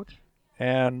members out.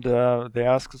 And they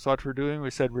asked us what we're doing.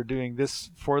 We said we're doing this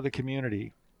for the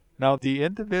community. Now, the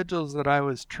individuals that I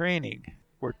was training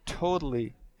were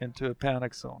totally into a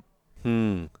panic zone.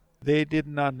 They did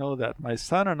not know that. My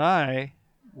son and I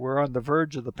were on the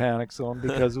verge of the panic zone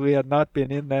because we had not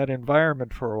been in that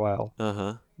environment for a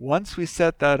while. Once we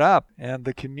set that up and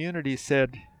the community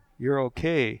said, you're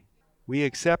okay, we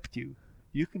accept you.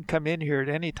 You can come in here at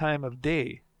any time of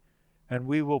day and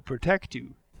we will protect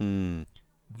you.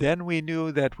 Then we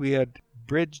knew that we had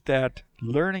bridged that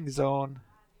learning zone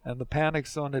and the panic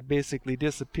zone had basically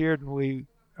disappeared, and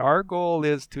our goal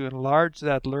is to enlarge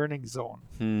that learning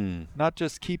zone. Not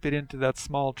just keep it into that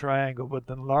small triangle, but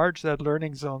enlarge that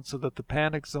learning zone so that the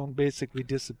panic zone basically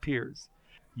disappears.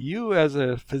 You as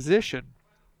a physician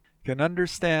can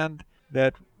understand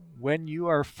that when you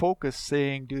are focused,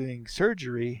 saying doing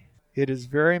surgery, it is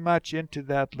very much into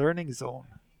that learning zone.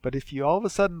 But if you all of a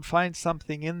sudden find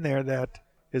something in there that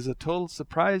is a total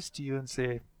surprise to you and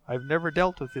say, I've never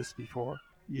dealt with this before,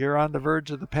 you're on the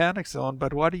verge of the panic zone,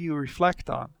 but what do you reflect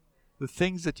on? The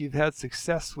things that you've had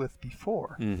success with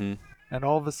before. And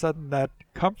all of a sudden that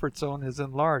comfort zone is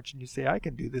enlarged and you say, I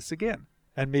can do this again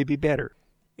and maybe better.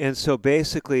 And so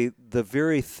basically the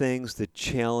very things that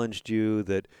challenged you,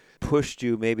 that pushed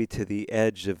you maybe to the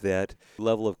edge of that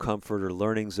level of comfort or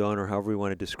learning zone or however you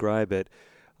want to describe it,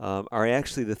 are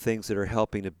actually the things that are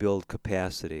helping to build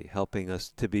capacity, helping us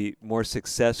to be more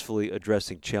successfully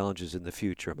addressing challenges in the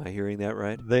future. Am I hearing that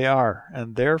right? They are.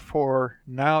 And therefore,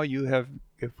 now you have,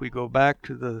 if we go back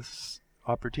to the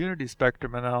opportunity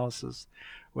spectrum analysis,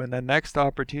 when the next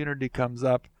opportunity comes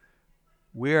up,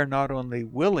 we are not only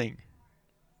willing,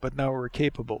 but now we're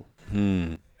capable.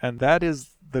 And that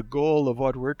is the goal of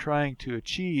what we're trying to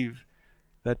achieve,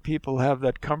 that people have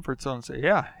that comfort zone and say,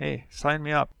 yeah, hey, sign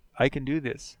me up. I can do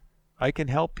this. I can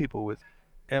help people with.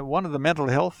 And one of the mental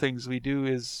health things we do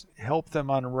is help them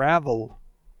unravel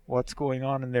what's going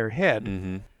on in their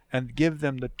head and give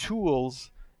them the tools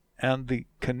and the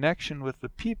connection with the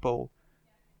people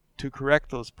to correct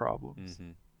those problems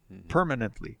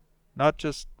permanently. Not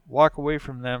just walk away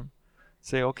from them,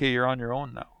 say, okay, you're on your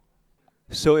own now.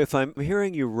 So if I'm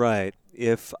hearing you right,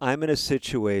 if I'm in a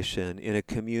situation, in a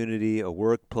community, a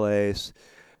workplace,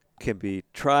 can be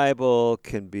tribal,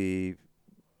 can be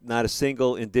not a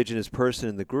single indigenous person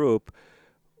in the group,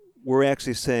 we're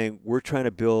actually saying we're trying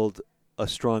to build a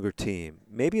stronger team.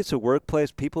 Maybe it's a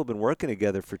workplace, people have been working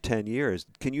together for 10 years.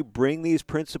 Can you bring these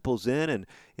principles in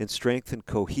and strengthen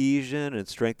cohesion and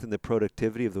strengthen the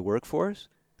productivity of the workforce?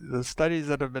 The studies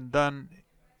that have been done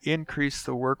increase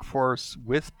the workforce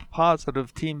with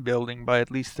positive team building by at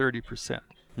least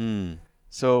 30%.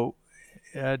 So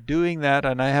doing that,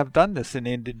 and I have done this in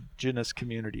indigenous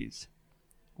communities,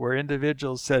 where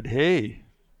individuals said, hey,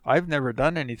 I've never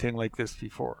done anything like this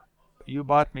before. You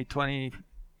bought me 20,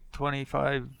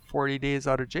 25, 40 days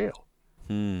out of jail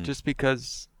just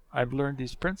because I've learned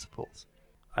these principles.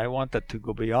 I want that to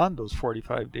go beyond those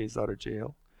 45 days out of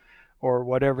jail or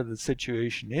whatever the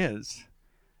situation is.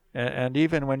 And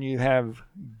even when you have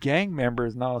gang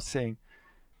members now saying,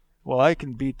 well, I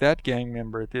can beat that gang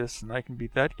member at this and I can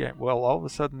beat that gang. Well, all of a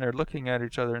sudden they're looking at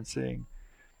each other and saying,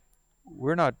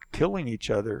 we're not killing each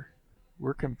other.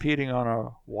 We're competing on a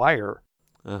wire.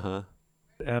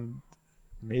 And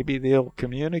maybe they'll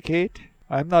communicate.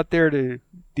 I'm not there to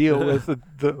deal with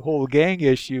the whole gang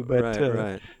issue,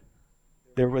 but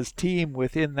there was team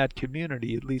within that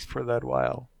community, at least for that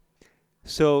while.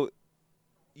 So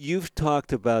you've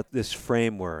talked about this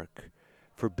framework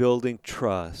for building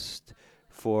trust,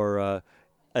 for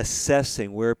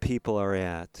assessing where people are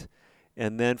at,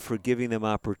 and then for giving them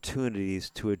opportunities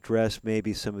to address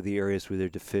maybe some of the areas where they're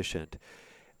deficient.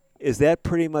 Is that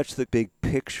pretty much the big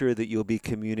picture that you'll be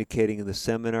communicating in the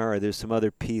seminar, or are there some other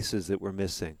pieces that we're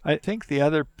missing? I think the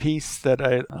other piece that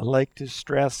I like to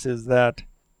stress is that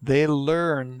they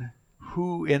learn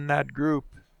who in that group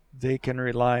they can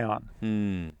rely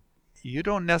on. You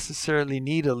don't necessarily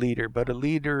need a leader, but a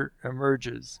leader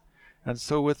emerges. And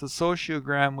so with the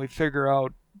sociogram, we figure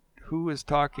out who is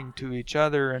talking to each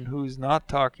other and who's not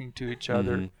talking to each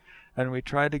other. And we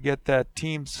try to get that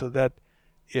team so that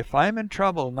if I'm in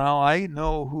trouble, now I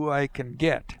know who I can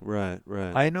get.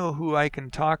 I know who I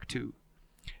can talk to.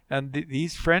 And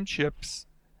these friendships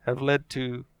have led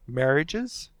to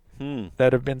marriages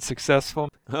that have been successful.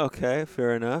 Okay,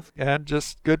 fair enough. And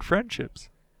just good friendships.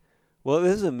 Well,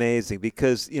 this is amazing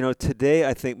because, today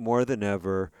I think more than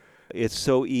ever, it's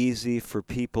so easy for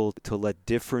people to let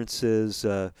differences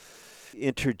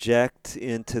interject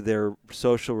into their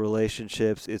social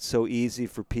relationships. It's so easy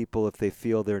for people, if they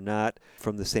feel they're not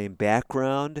from the same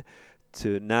background,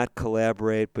 to not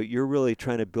collaborate. But you're really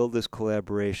trying to build this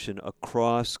collaboration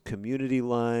across community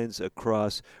lines,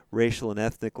 across racial and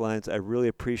ethnic lines. I really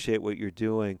appreciate what you're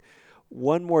doing.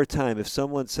 One more time, if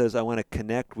someone says, I want to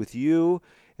connect with you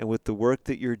and with the work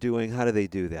that you're doing, how do they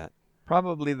do that?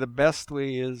 Probably the best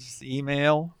way is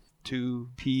email to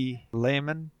P.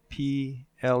 Lehman, PLEHMANN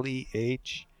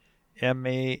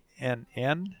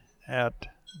at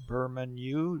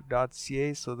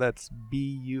burmanu.ca. So that's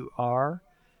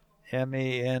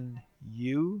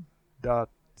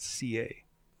BURMANU.ca.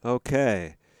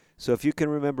 Okay. So if you can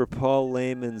remember Paul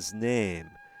Lehman's name,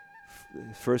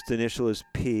 first initial is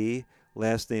P,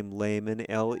 last name Lehman,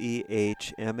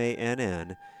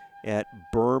 LEHMANN, at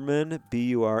Burman,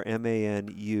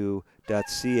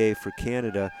 BURMANU.ca for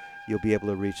Canada, you'll be able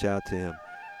to reach out to him.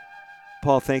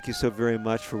 Paul, thank you so very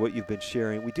much for what you've been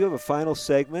sharing. We do have a final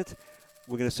segment.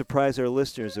 We're going to surprise our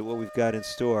listeners at what we've got in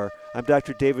store. I'm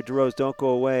Dr. David DeRose. Don't go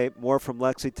away. More from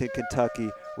Lexington,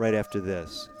 Kentucky, right after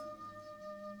this.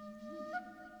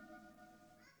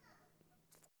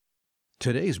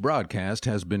 Today's broadcast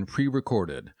has been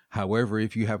pre-recorded. However,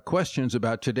 if you have questions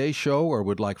about today's show or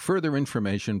would like further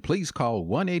information, please call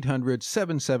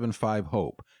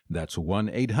 1-800-775-HOPE. That's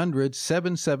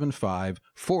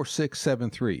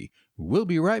 1-800-775-4673. We'll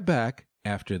be right back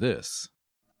after this.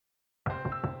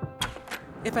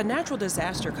 If a natural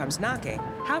disaster comes knocking,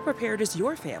 how prepared is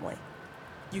your family?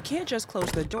 You can't just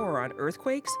close the door on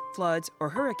earthquakes, floods, or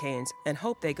hurricanes and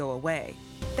hope they go away.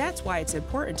 That's why it's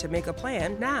important to make a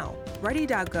plan now.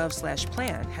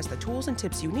 Ready.gov/plan has the tools and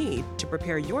tips you need to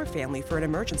prepare your family for an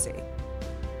emergency.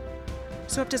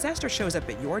 So if disaster shows up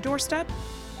at your doorstep,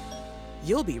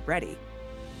 you'll be ready.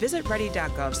 Visit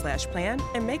ready.gov/plan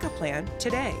and make a plan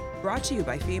today. Brought to you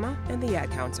by FEMA and the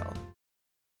Ad Council.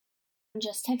 I'm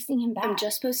just texting him back. I'm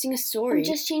just posting a story. I'm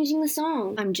just changing the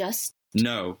song.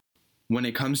 No. When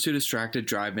it comes to distracted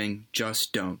driving,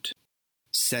 just don't.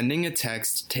 Sending a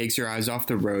text takes your eyes off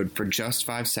the road for just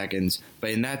 5 seconds, but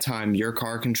in that time, your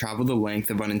car can travel the length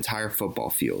of an entire football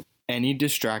field. Any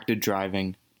distracted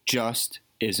driving just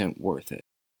isn't worth it.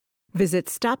 Visit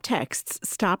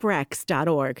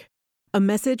StopTextsStopWrecks.org. A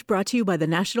message brought to you by the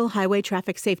National Highway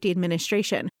Traffic Safety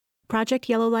Administration, Project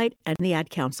Yellow Light, and the Ad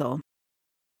Council.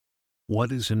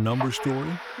 What is a number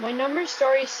story? My number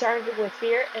story started with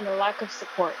fear and a lack of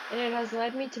support, and it has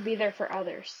led me to be there for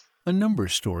others. A number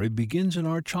story begins in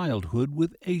our childhood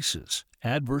with ACEs,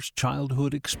 adverse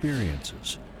childhood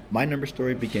experiences. My number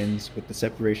story begins with the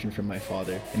separation from my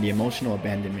father and the emotional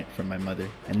abandonment from my mother,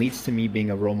 and leads to me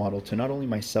being a role model to not only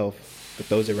myself, but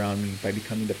those around me by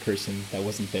becoming the person that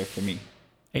wasn't there for me.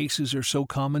 ACEs are so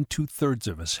common, 2/3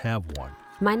 of us have one.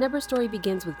 My number story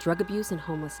begins with drug abuse and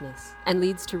homelessness, and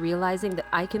leads to realizing that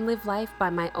I can live life by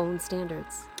my own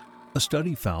standards. A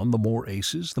study found the more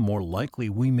ACEs, the more likely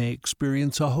we may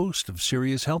experience a host of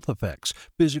serious health effects,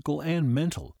 physical and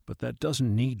mental, but that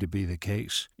doesn't need to be the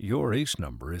case. Your ACE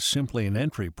number is simply an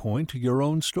entry point to your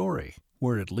own story.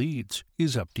 Where it leads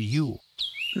is up to you.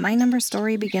 My number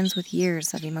story begins with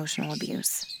years of emotional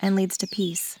abuse and leads to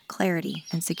peace, clarity,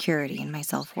 and security in my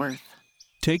self-worth.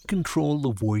 Take control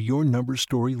of where your number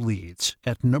story leads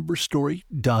at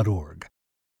numberstory.org.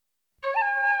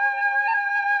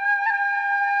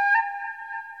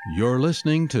 You're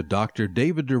listening to Dr.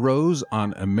 David DeRose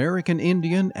on American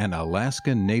Indian and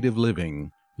Alaska Native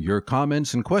Living. Your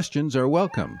comments and questions are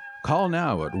welcome. Call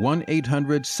now at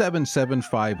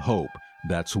 1-800-775-HOPE.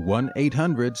 That's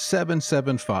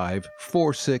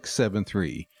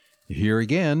 1-800-775-4673. Here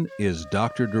again is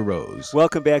Dr. DeRose.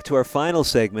 Welcome back to our final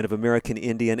segment of American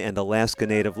Indian and Alaska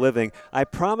Native Living. I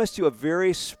promised you a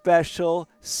very special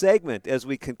segment as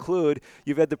we conclude.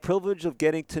 You've had the privilege of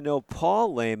getting to know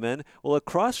Paul Lehman. Well,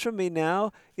 across from me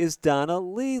now is Donna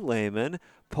Lee Lehman,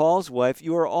 Paul's wife.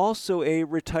 You are also a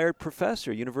retired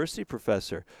professor, university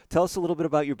professor. Tell us a little bit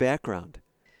about your background.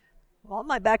 Well,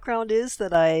 my background is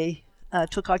that I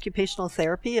took occupational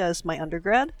therapy as my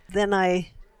undergrad. Then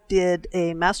I did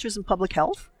a master's in public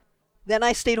health. Then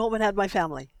I stayed home and had my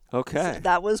family. Okay. So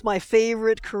that was my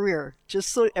favorite career. Just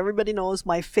so everybody knows,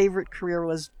 my favorite career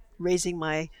was raising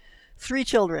my 3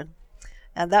 children.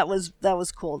 And that was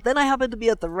cool. Then I happened to be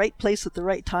at the right place at the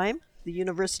right time. The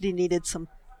university needed some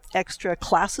extra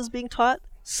classes being taught,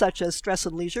 such as stress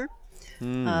and leisure,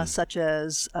 such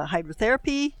as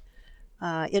hydrotherapy,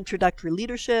 introductory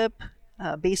leadership,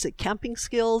 basic camping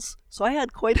skills. So I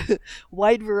had quite a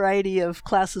wide variety of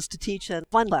classes to teach, and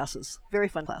fun classes, very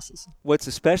fun classes. What's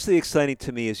especially exciting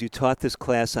to me is you taught this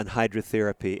class on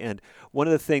hydrotherapy. And one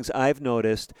of the things I've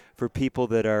noticed for people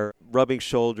that are rubbing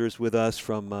shoulders with us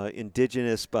from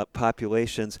indigenous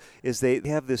populations is they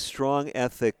have this strong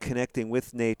ethic connecting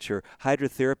with nature.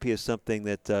 Hydrotherapy is something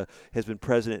that has been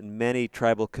present in many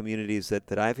tribal communities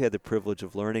that I've had the privilege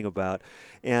of learning about.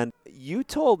 And you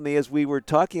told me as we were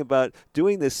talking about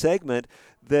doing this segment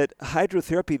that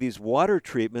hydrotherapy, these water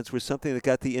treatments, were something that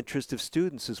got the interest of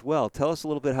students as well. Tell us a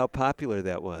little bit how popular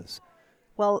that was.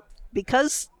 Well,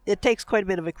 because it takes quite a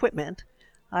bit of equipment,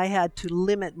 I had to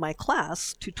limit my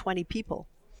class to 20 people.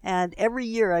 And every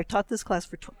year, I taught this class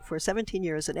for 17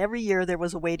 years, and every year there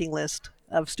was a waiting list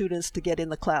of students to get in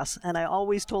the class. And I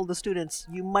always told the students,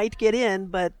 you might get in,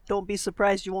 but don't be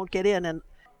surprised you won't get in. And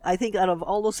I think out of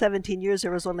all those 17 years,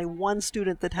 there was only one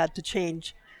student that had to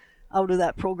change out of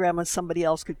that program and somebody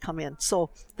else could come in. So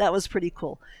that was pretty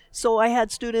cool. So I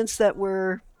had students that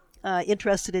were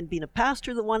interested in being a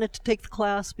pastor that wanted to take the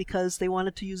class because they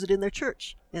wanted to use it in their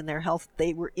church, in their health.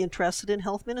 They were interested in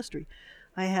health ministry.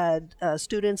 I had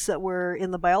students that were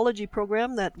in the biology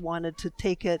program that wanted to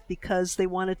take it because they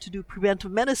wanted to do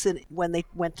preventive medicine when they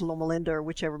went to Loma Linda or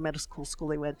whichever medical school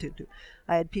they went to.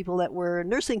 I had people that were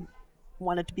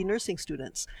wanted to be nursing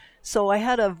students. So I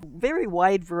had a very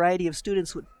wide variety of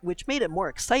students, which made it more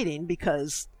exciting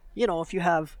because, you know, if you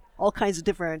have all kinds of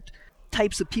different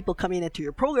types of people coming into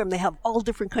your program, they have all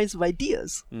different kinds of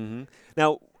ideas. Mm-hmm.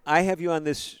 Now, I have you on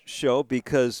this show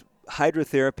because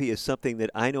hydrotherapy is something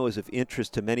that I know is of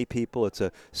interest to many people. It's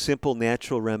a simple,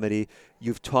 natural remedy.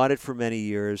 You've taught it for many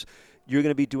years. you're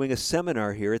going to be doing a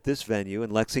seminar here at this venue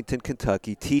in Lexington,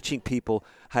 Kentucky, teaching people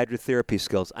hydrotherapy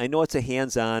skills. I know it's a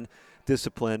hands-on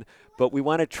discipline, but we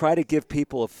want to try to give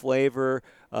people a flavor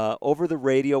over the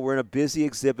radio. We're in a busy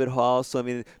exhibit hall, so I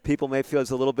mean, people may feel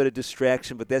there's a little bit of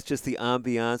distraction, but that's just the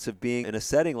ambiance of being in a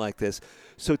setting like this.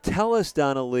 So tell us,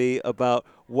 Donna Lee, about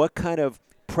what kind of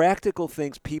practical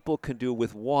things people can do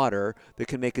with water that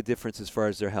can make a difference as far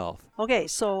as their health. Okay,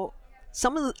 so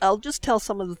I'll just tell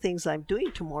some of the things I'm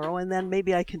doing tomorrow, and then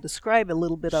maybe I can describe a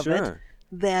little bit of it.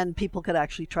 Then people could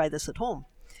actually try this at home.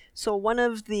 So one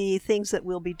of the things that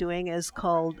we'll be doing is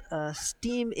called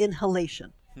steam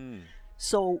inhalation.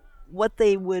 So what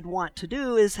they would want to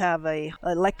do is have a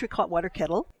electric hot water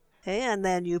kettle, okay, and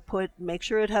then you make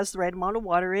sure it has the right amount of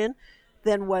water in.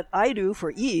 Then what I do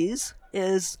for ease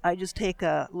is I just take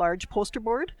a large poster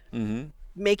board,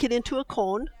 make it into a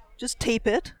cone, just tape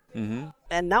it.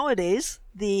 And nowadays,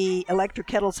 the electric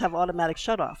kettles have automatic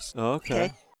shutoffs.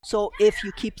 Okay. So if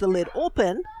you keep the lid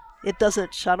open, it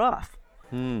doesn't shut off.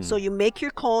 So you make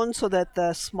your cone so that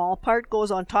the small part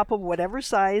goes on top of whatever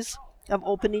size of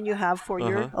opening you have for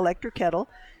your electric kettle.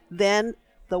 Then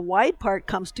the wide part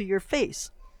comes to your face.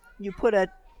 You put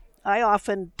I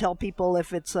often tell people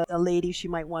if it's a lady, she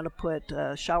might want to put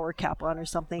a shower cap on or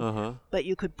something. But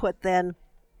you could put then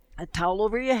a towel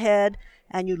over your head,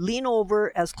 and you lean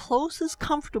over as close as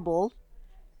comfortable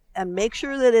and make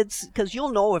sure that it's, because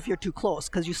you'll know if you're too close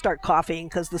because you start coughing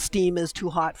because the steam is too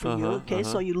hot for you. Okay,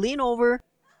 so you lean over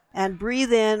and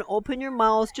breathe in, open your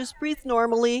mouth, just breathe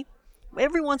normally.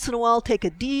 Every once in a while, take a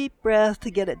deep breath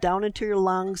to get it down into your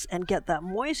lungs and get that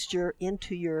moisture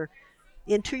into your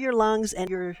lungs and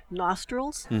your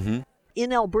nostrils.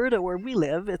 In Alberta, where we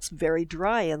live, it's very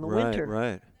dry in the winter.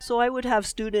 Right. So I would have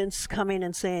students coming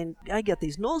and saying, I get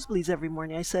these nosebleeds every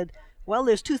morning. I said, well,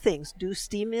 there's two things. Do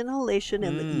steam inhalation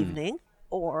in the evening,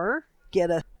 or get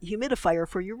a humidifier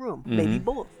for your room. Maybe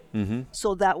both.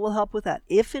 So that will help with that.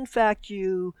 If, in fact,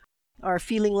 you are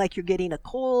feeling like you're getting a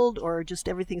cold or just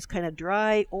everything's kind of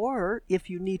dry, or if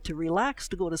you need to relax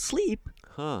to go to sleep,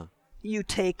 you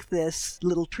take this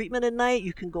little treatment at night.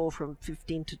 You can go from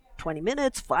 15 to 20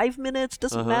 minutes, 5 minutes,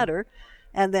 doesn't matter.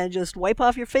 And then just wipe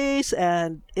off your face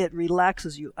and it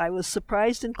relaxes you. I was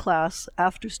surprised in class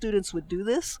after students would do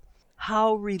this,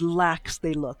 how relaxed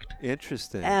they looked.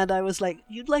 Interesting. And I was like,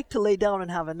 you'd like to lay down and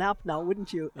have a nap now,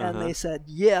 wouldn't you? And they said,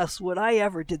 yes, would I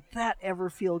ever? Did that ever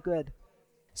feel good?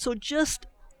 So just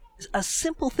a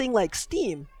simple thing like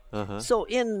steam. So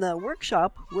in the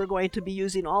workshop, we're going to be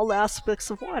using all aspects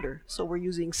of water. So we're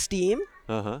using steam,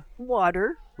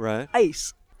 water,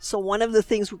 ice. So one of the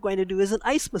things we're going to do is an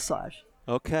ice massage.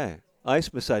 Okay.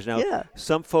 Ice massage. Now,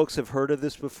 some folks have heard of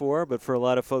this before, but for a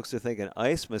lot of folks, they're thinking,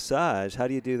 ice massage? How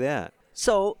do you do that?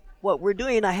 So what we're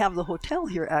doing, I have the hotel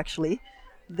here, actually.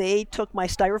 They took my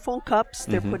styrofoam cups.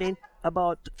 They're putting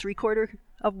about 3/4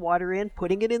 of water in,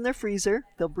 putting it in their freezer.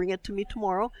 They'll bring it to me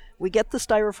tomorrow. We get the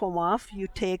styrofoam off. You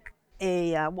take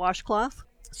a washcloth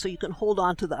so you can hold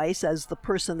on to the ice as the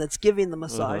person that's giving the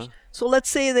massage. So let's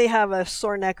say they have a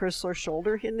sore neck or a sore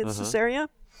shoulder in this area.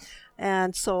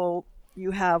 And so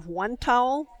you have one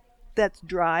towel that's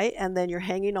dry, and then you're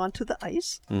hanging onto the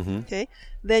ice. Okay.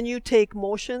 Then you take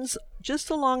motions just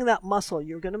along that muscle.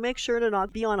 You're going to make sure to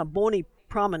not be on a bony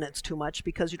prominence too much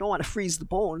because you don't want to freeze the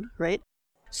bone, right?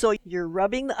 So you're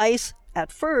rubbing the ice. At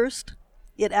first,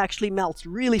 it actually melts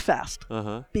really fast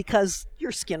because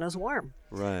your skin is warm.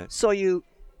 Right. So you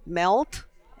melt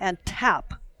and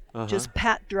tap. Just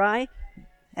pat dry,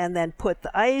 and then put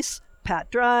the ice, pat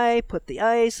dry, put the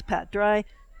ice, pat dry.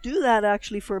 Do that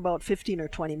actually for about 15 or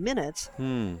 20 minutes.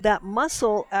 That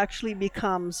muscle actually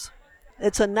becomes,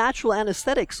 it's a natural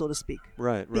anesthetic, so to speak.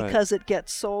 Right. Because it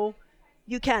gets so,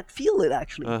 you can't feel it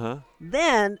actually.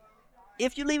 Then,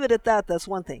 if you leave it at that, that's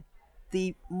one thing.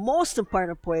 The most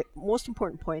important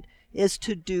point is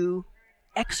to do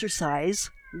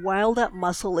exercise while that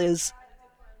muscle is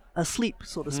asleep,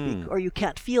 so to speak, or you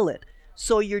can't feel it.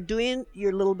 So you're doing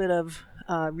your little bit of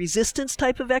resistance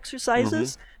type of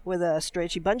exercises with a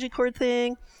stretchy bungee cord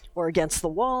thing or against the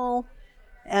wall.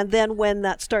 And then when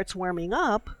that starts warming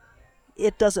up,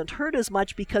 it doesn't hurt as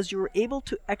much because you're able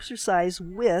to exercise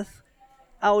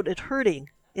without it hurting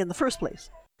in the first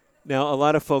place. Now, a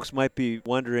lot of folks might be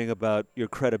wondering about your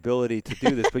credibility to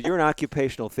do this, but you're an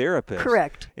occupational therapist.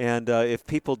 Correct. And if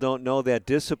people don't know that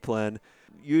discipline,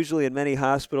 usually in many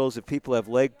hospitals, if people have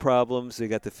leg problems, they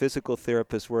got the physical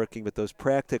therapist working, but those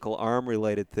practical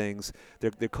arm-related things,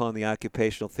 they're calling the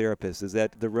occupational therapist. Is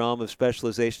that the realm of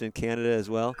specialization in Canada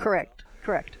as well? Correct.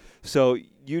 So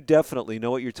you definitely know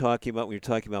what you're talking about when you're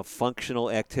talking about functional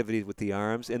activities with the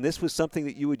arms. And this was something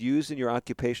that you would use in your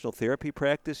occupational therapy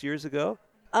practice years ago?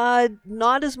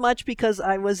 Not as much because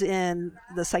I was in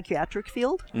the psychiatric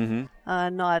field,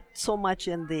 not so much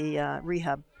in the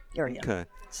rehab area. Okay.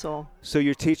 So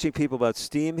you're teaching people about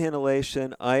steam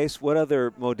inhalation, ice. What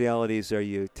other modalities are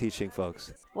you teaching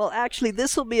folks? Well, actually,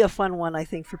 this will be a fun one, I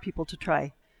think, for people to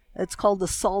try. It's called the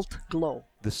Salt Glow.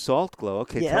 The Salt Glow.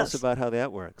 Okay, yes. Tell us about how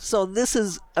that works. So this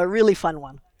is a really fun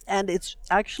one, and it's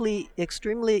actually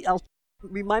extremely.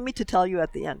 Remind me to tell you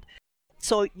at the end.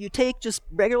 So you take just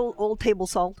regular old table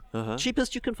salt,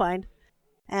 cheapest you can find,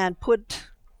 and put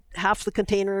half the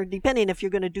container, depending if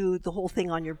you're going to do the whole thing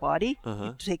on your body.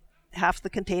 You take half the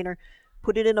container,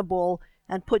 put it in a bowl,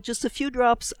 and put just a few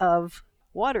drops of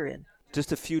water in.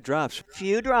 Just a few drops?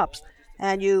 Few drops.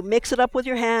 And you mix it up with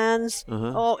your hands.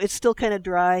 Oh, it's still kind of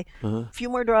dry. A few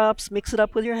more drops, mix it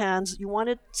up with your hands. You want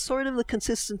it sort of the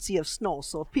consistency of snow.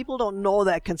 So if people don't know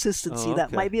that consistency,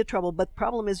 that might be a trouble. But the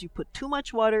problem is you put too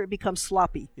much water, it becomes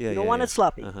sloppy. You don't want it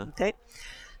sloppy, okay?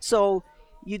 So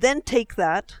you then take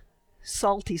that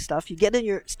salty stuff. You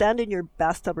stand in your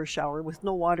bathtub or shower with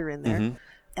no water in there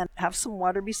and have some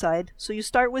water beside. So you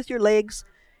start with your legs.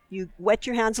 You wet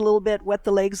your hands a little bit, wet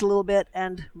the legs a little bit,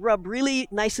 and rub really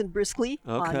nice and briskly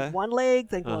on one leg,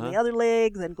 then go on the other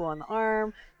leg, then go on the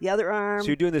arm, the other arm. So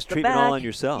you're doing this treatment all on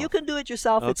yourself? You can do it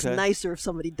yourself. It's nicer if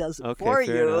somebody does it for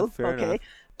you. Fair enough.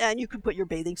 And you can put your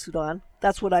bathing suit on.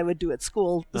 That's what I would do at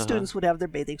school. The students would have their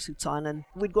bathing suits on, and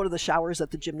we'd go to the showers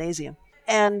at the gymnasium.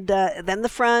 And then the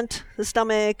front, the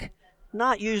stomach.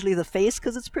 Not usually the face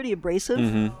because it's pretty abrasive,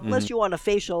 unless you want a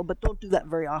facial, but don't do that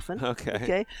very often.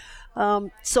 Okay.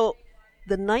 So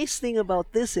the nice thing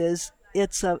about this is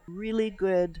it's a really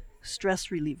good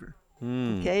stress reliever.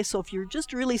 Okay, so if you're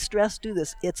just really stressed, do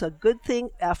this. It's a good thing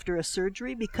after a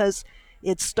surgery because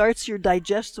it starts your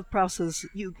digestive process.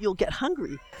 You'll get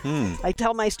hungry. I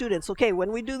tell my students, okay,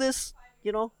 when we do this,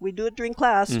 we do it during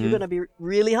class, you're going to be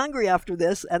really hungry after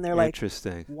this. And they're like,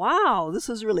 interesting. Wow, this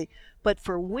is really... But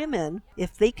for women,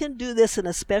 if they can do this and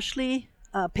especially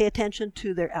pay attention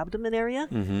to their abdomen area,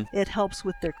 it helps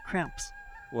with their cramps.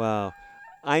 Wow.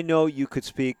 I know you could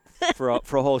speak for a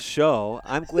whole show.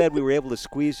 I'm glad we were able to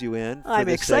squeeze you in. I'm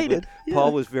excited. Yeah.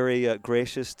 Paul was very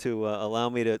gracious to allow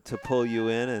me to pull you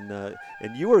in,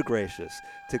 and you were gracious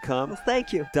to come. Well,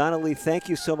 thank you. Donna-Lee, thank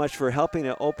you so much for helping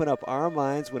to open up our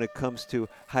minds when it comes to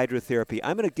hydrotherapy.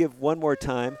 I'm going to give one more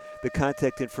time the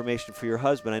contact information for your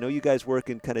husband. I know you guys work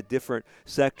in kind of different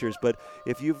sectors, but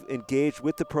if you've engaged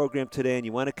with the program today and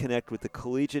you want to connect with the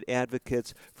Collegiate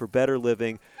Advocates for Better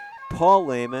Living, Paul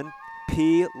Lehman,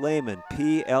 P. Lehman,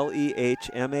 P-L-E-H-M-A-N-N,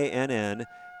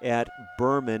 at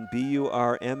Burman,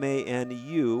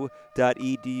 BURMANU.edu.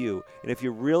 And if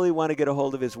you really want to get a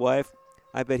hold of his wife,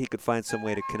 I bet he could find some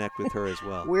way to connect with her as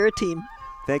well. We're a team.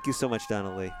 Thank you so much,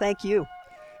 Donna-Lee. Thank you.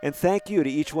 And thank you to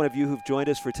each one of you who've joined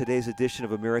us for today's edition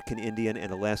of American Indian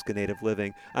and Alaska Native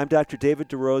Living. I'm Dr. David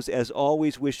DeRose, as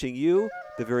always, wishing you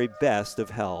the very best of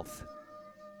health.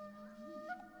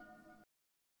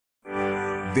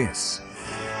 This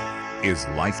is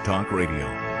Life Talk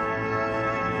Radio.